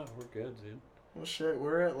 we're good, dude. Well, shit,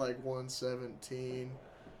 we're at like 117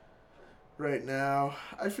 right now.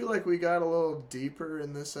 I feel like we got a little deeper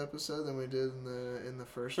in this episode than we did in the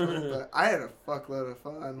first one, but I had a fuckload of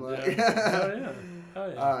fun. Like, Yeah. Oh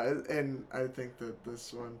yeah. And I think that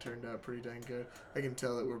this one turned out pretty dang good. I can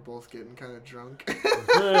tell that we're both getting kind of drunk,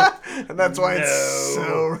 and that's why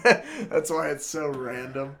that's why it's so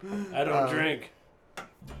random. I don't drink.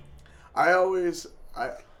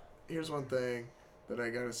 Here's one thing that I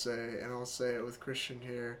gotta say, and I'll say it with Christian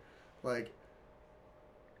here. Like,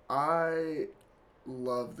 I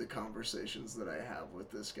love the conversations that I have with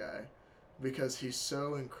this guy, because he's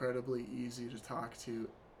so incredibly easy to talk to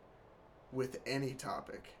with any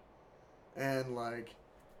topic. And like,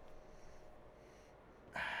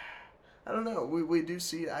 I don't know, we do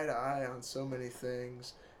see eye to eye on so many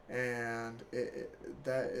things, and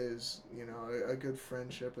that is, you know, a good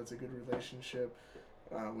friendship. That's a good relationship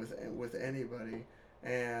with anybody.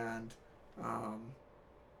 And I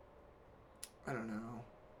don't know.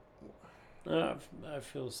 I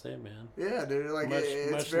feel the same, man. Yeah, dude. Like,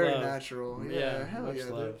 it's much very love. natural. Yeah, hell much yeah,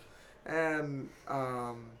 love. dude. And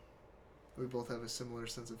We both have a similar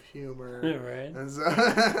sense of humor. Right. And so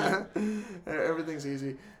everything's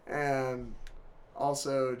easy. And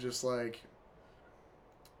also just like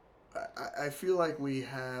I feel like we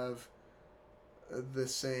have the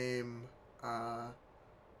same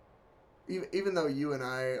even though you and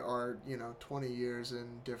I are 20 years in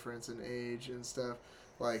difference in age and stuff,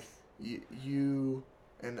 like you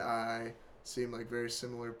and I seem like very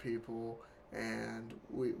similar people, and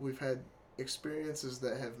we've had experiences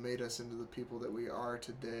that have made us into the people that we are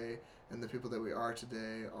today, and the people that we are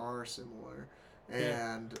today are similar.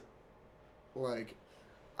 And like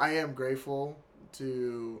I am grateful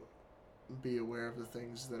to be aware of the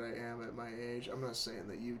things that I am at my age. I'm not saying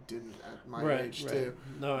that you didn't at my age too.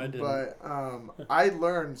 No, I didn't. But I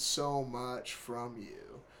learned so much from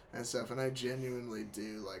you and stuff, and I genuinely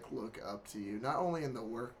do like look up to you, not only in the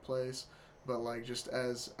workplace, but like just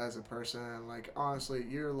as a person. And like honestly,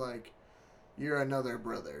 you're another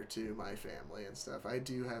brother to my family and stuff. I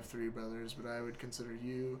do have 3 brothers, but I would consider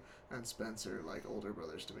you and Spencer like older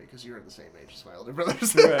brothers to me because you're the same age as my older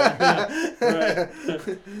brothers. Right.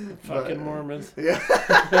 Fucking Mormons.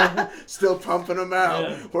 Yeah. Still pumping them out.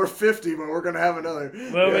 Yeah. We're 50, but we're going to have another.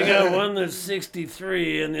 Well, we got one that's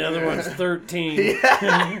 63 and the other one's 13.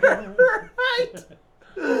 Yeah. Right.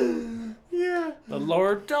 Yeah. The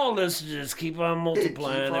Lord told us to just keep on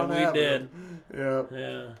multiplying, and we did. Yeah.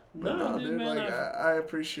 Yeah. No, dude, like I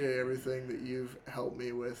appreciate everything that you've helped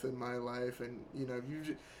me with in my life, and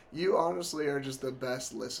you honestly are just the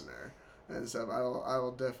best listener and stuff. I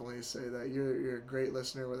will definitely say that you're a great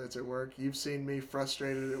listener, whether it's at work. You've seen me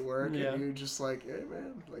frustrated at work, and you're just like, hey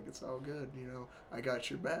man, like it's all good. I got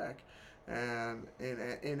your back, and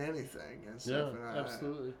in anything and stuff. Yeah, and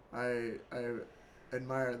absolutely. I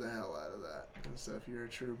admire the hell out of that and stuff. You're a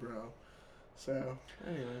true bro. So,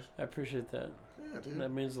 anyways. I appreciate that. Yeah, dude.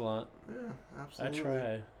 That means a lot. Yeah, absolutely. I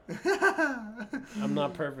try. I'm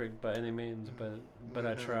not perfect by any means, but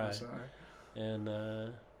I try. And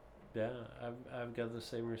yeah, I've got the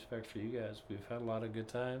same respect for you guys. We've had a lot of good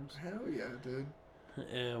times. Hell yeah, dude.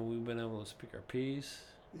 And we've been able to speak our piece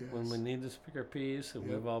when we need to speak our piece, and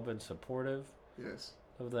we've all been supportive. Yes.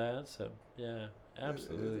 Of that, so yeah,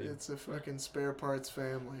 absolutely. It's a fucking spare parts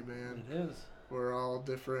family, man. It is. We're all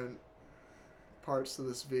different parts of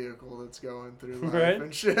this vehicle that's going through life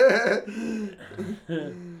and shit.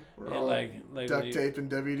 We're all like duct tape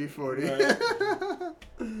and WD-40. Right.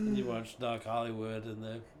 And you watch Doc Hollywood, and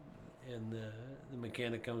the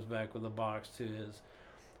mechanic comes back with a box to his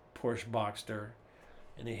Porsche Boxster,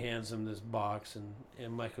 and he hands him this box,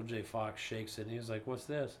 and Michael J. Fox shakes it, and he's like, "What's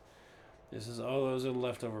this?" This is, those are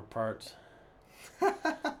leftover parts.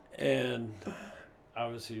 And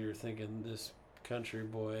obviously you're thinking this country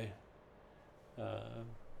boy,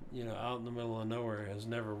 out in the middle of nowhere has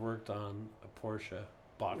never worked on a Porsche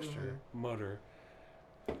Boxster motor.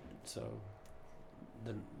 So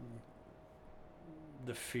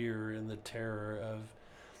the fear and the terror of,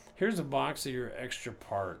 here's a box of your extra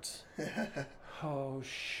parts. Oh,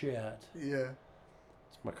 shit. Yeah.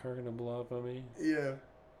 Is my car going to blow up on me? Yeah.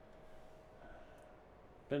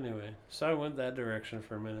 But anyway, so I went that direction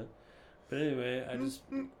for a minute. But anyway, I just...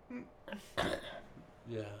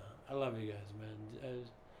 yeah, I love you guys, man.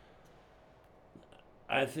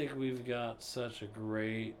 I think we've got such a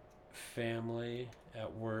great family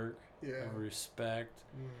at work. Yeah. Of respect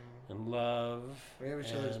and love. We have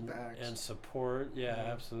each other's backs. And support.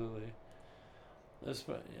 Yeah, absolutely.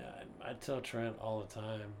 I tell Trent all the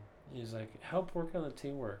time. He's like, help work on the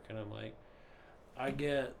teamwork. And I'm like, I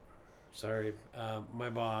get... Sorry, my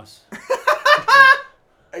boss.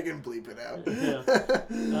 I can bleep it out. Yeah.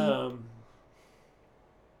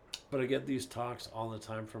 But I get these talks all the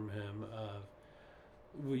time from him of,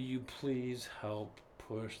 will you please help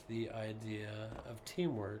push the idea of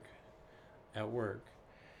teamwork at work?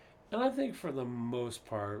 And I think for the most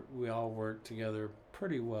part, we all work together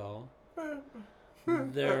pretty well.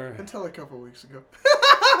 Until a couple weeks ago.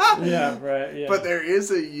 Yeah, right. Yeah. But there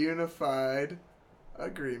is a unified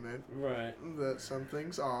agreement. Right. That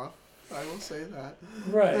something's off. I will say that.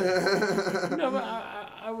 Right. No, but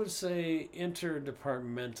I would say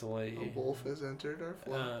interdepartmentally. A wolf has entered our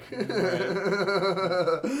flock. Right.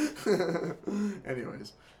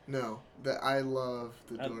 Anyways, no, that I love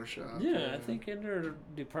the door shop. Yeah, I think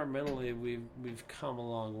interdepartmentally we've come a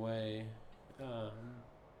long way,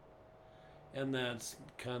 and that's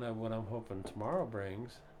kind of what I'm hoping tomorrow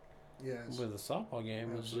brings. Yes. With the softball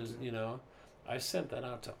game, is just I sent that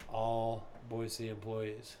out to all Boise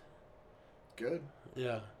employees. Good.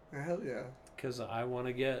 Yeah. Hell yeah. Because I want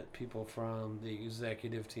to get people from the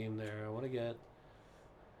executive team there. I want to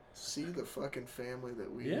see the fucking family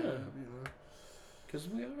that we have, Because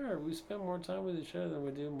we spend more time with each other than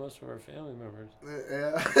we do most of our family members.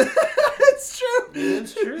 Yeah. It's true.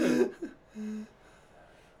 It's true.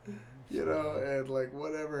 You know, and like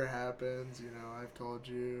whatever happens, you know, I've told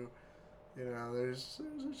you, you know, there's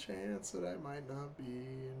a chance that I might not be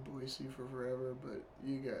in Boise for forever, but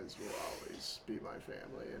you guys will always be my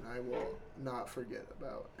family, and I will not forget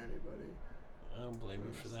about anybody. I don't blame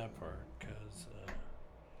you for that part, because,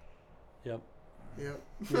 yep. Yep.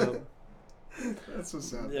 That's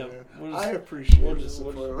what's up, Yep. man. I appreciate the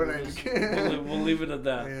support we'll leave it at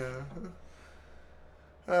that. Yeah.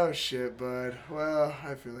 Oh, shit, bud. Well,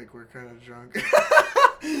 I feel like we're kind of drunk.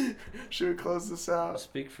 Should we close this out?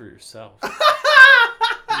 Speak for yourself.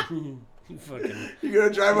 You fucking... You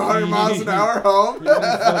gonna drive 100 miles an hour home? You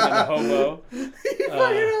fucking hobo. You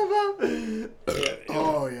fucking hobo.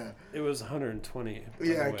 Oh, yeah. It was 120.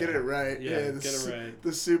 Yeah, get it right. Yeah, get it right.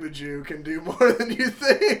 The Subaru can do more than you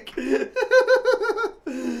think.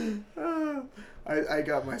 I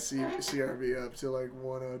got my CRV up to like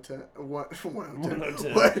 110.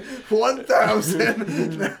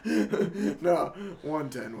 1,000. No,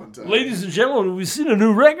 110. Ladies and gentlemen, we've seen a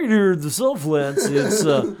new record here at the Soul Flats. It's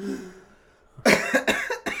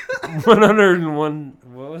 101.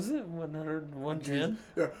 What was it? 110?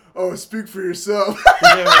 Yeah. Oh, speak for yourself.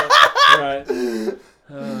 Yeah, right.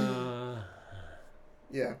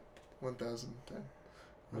 Yeah, 1,010.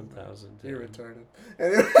 1,000. You're retarded.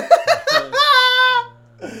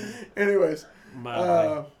 Anyways,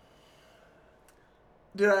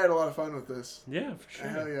 dude, I had a lot of fun with this. Yeah, for sure.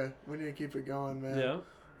 Hell yeah, we need to keep it going, man. Yeah.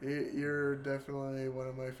 You're definitely one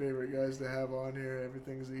of my favorite guys to have on here.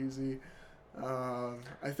 Everything's easy.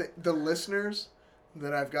 I think the listeners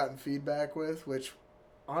that I've gotten feedback with, which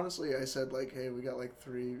honestly I said like, hey, we got like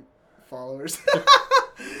 3 followers.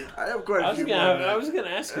 I have quite a few. I was gonna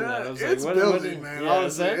ask you that. I was it's like, building, man. Yeah,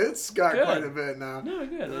 honestly, it's got good. quite a bit now. No,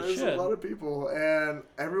 good. There's a lot of people, and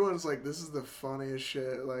everyone's like, "This is the funniest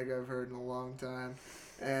shit like I've heard in a long time,"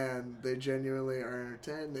 and they genuinely are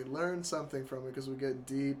entertained. They learn something from it because we get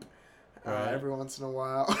deep every once in a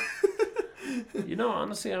while. You know,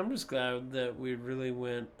 honestly, I'm just glad that we really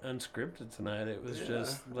went unscripted tonight. It was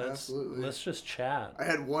just let's just chat. I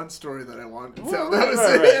had one story that I wanted to Well, tell. right, That was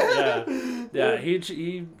right, it. Yeah.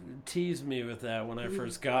 He teased me with that when I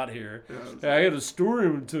first got here. Yeah, I got a story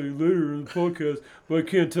I'm going to tell you later in the podcast, but I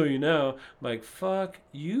can't tell you now. I'm like, fuck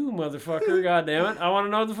you, motherfucker. God damn it. I want to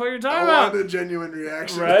know what the fuck you're talking about. I wanted a genuine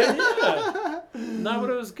reaction. Right? Yeah. No, but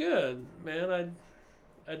it was good. Man, I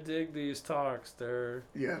dig these talks.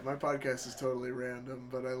 Yeah, my podcast is totally random,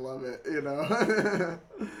 but I love it, you know? There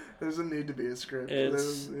doesn't need to be a script.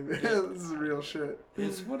 This is real shit.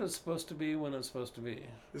 It's what it's supposed to be when it's supposed to be.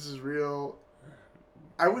 This is real...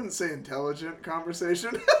 I wouldn't say intelligent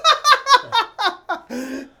conversation.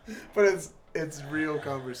 But it's real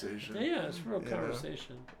conversation. Yeah, it's real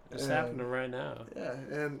conversation. It's happening right now. Yeah,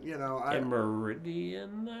 and, you know... In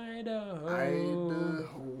Meridian, Idaho.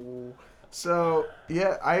 So,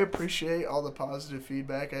 yeah, I appreciate all the positive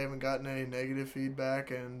feedback. I haven't gotten any negative feedback,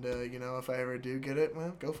 and, you know, if I ever do get it,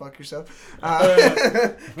 well, go fuck yourself.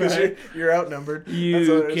 Because you're outnumbered.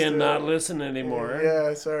 You cannot listen anymore.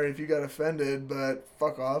 Yeah, sorry if you got offended, but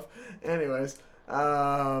fuck off. Anyways,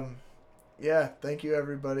 yeah, thank you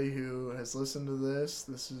everybody who has listened to this.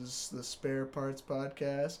 This is the Spare Parts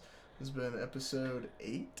Podcast. This has been episode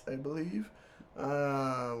 8, I believe.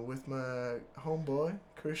 With my homeboy,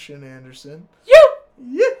 Christian Anderson. Yeah.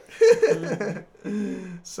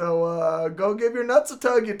 So, go give your nuts a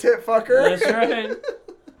tug, you tit fucker. That's right.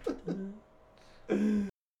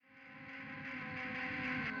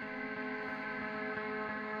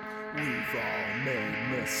 We've all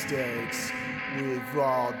made mistakes. We've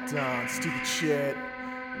all done stupid shit.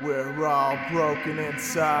 We're all broken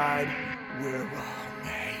inside. We're all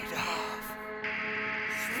made of...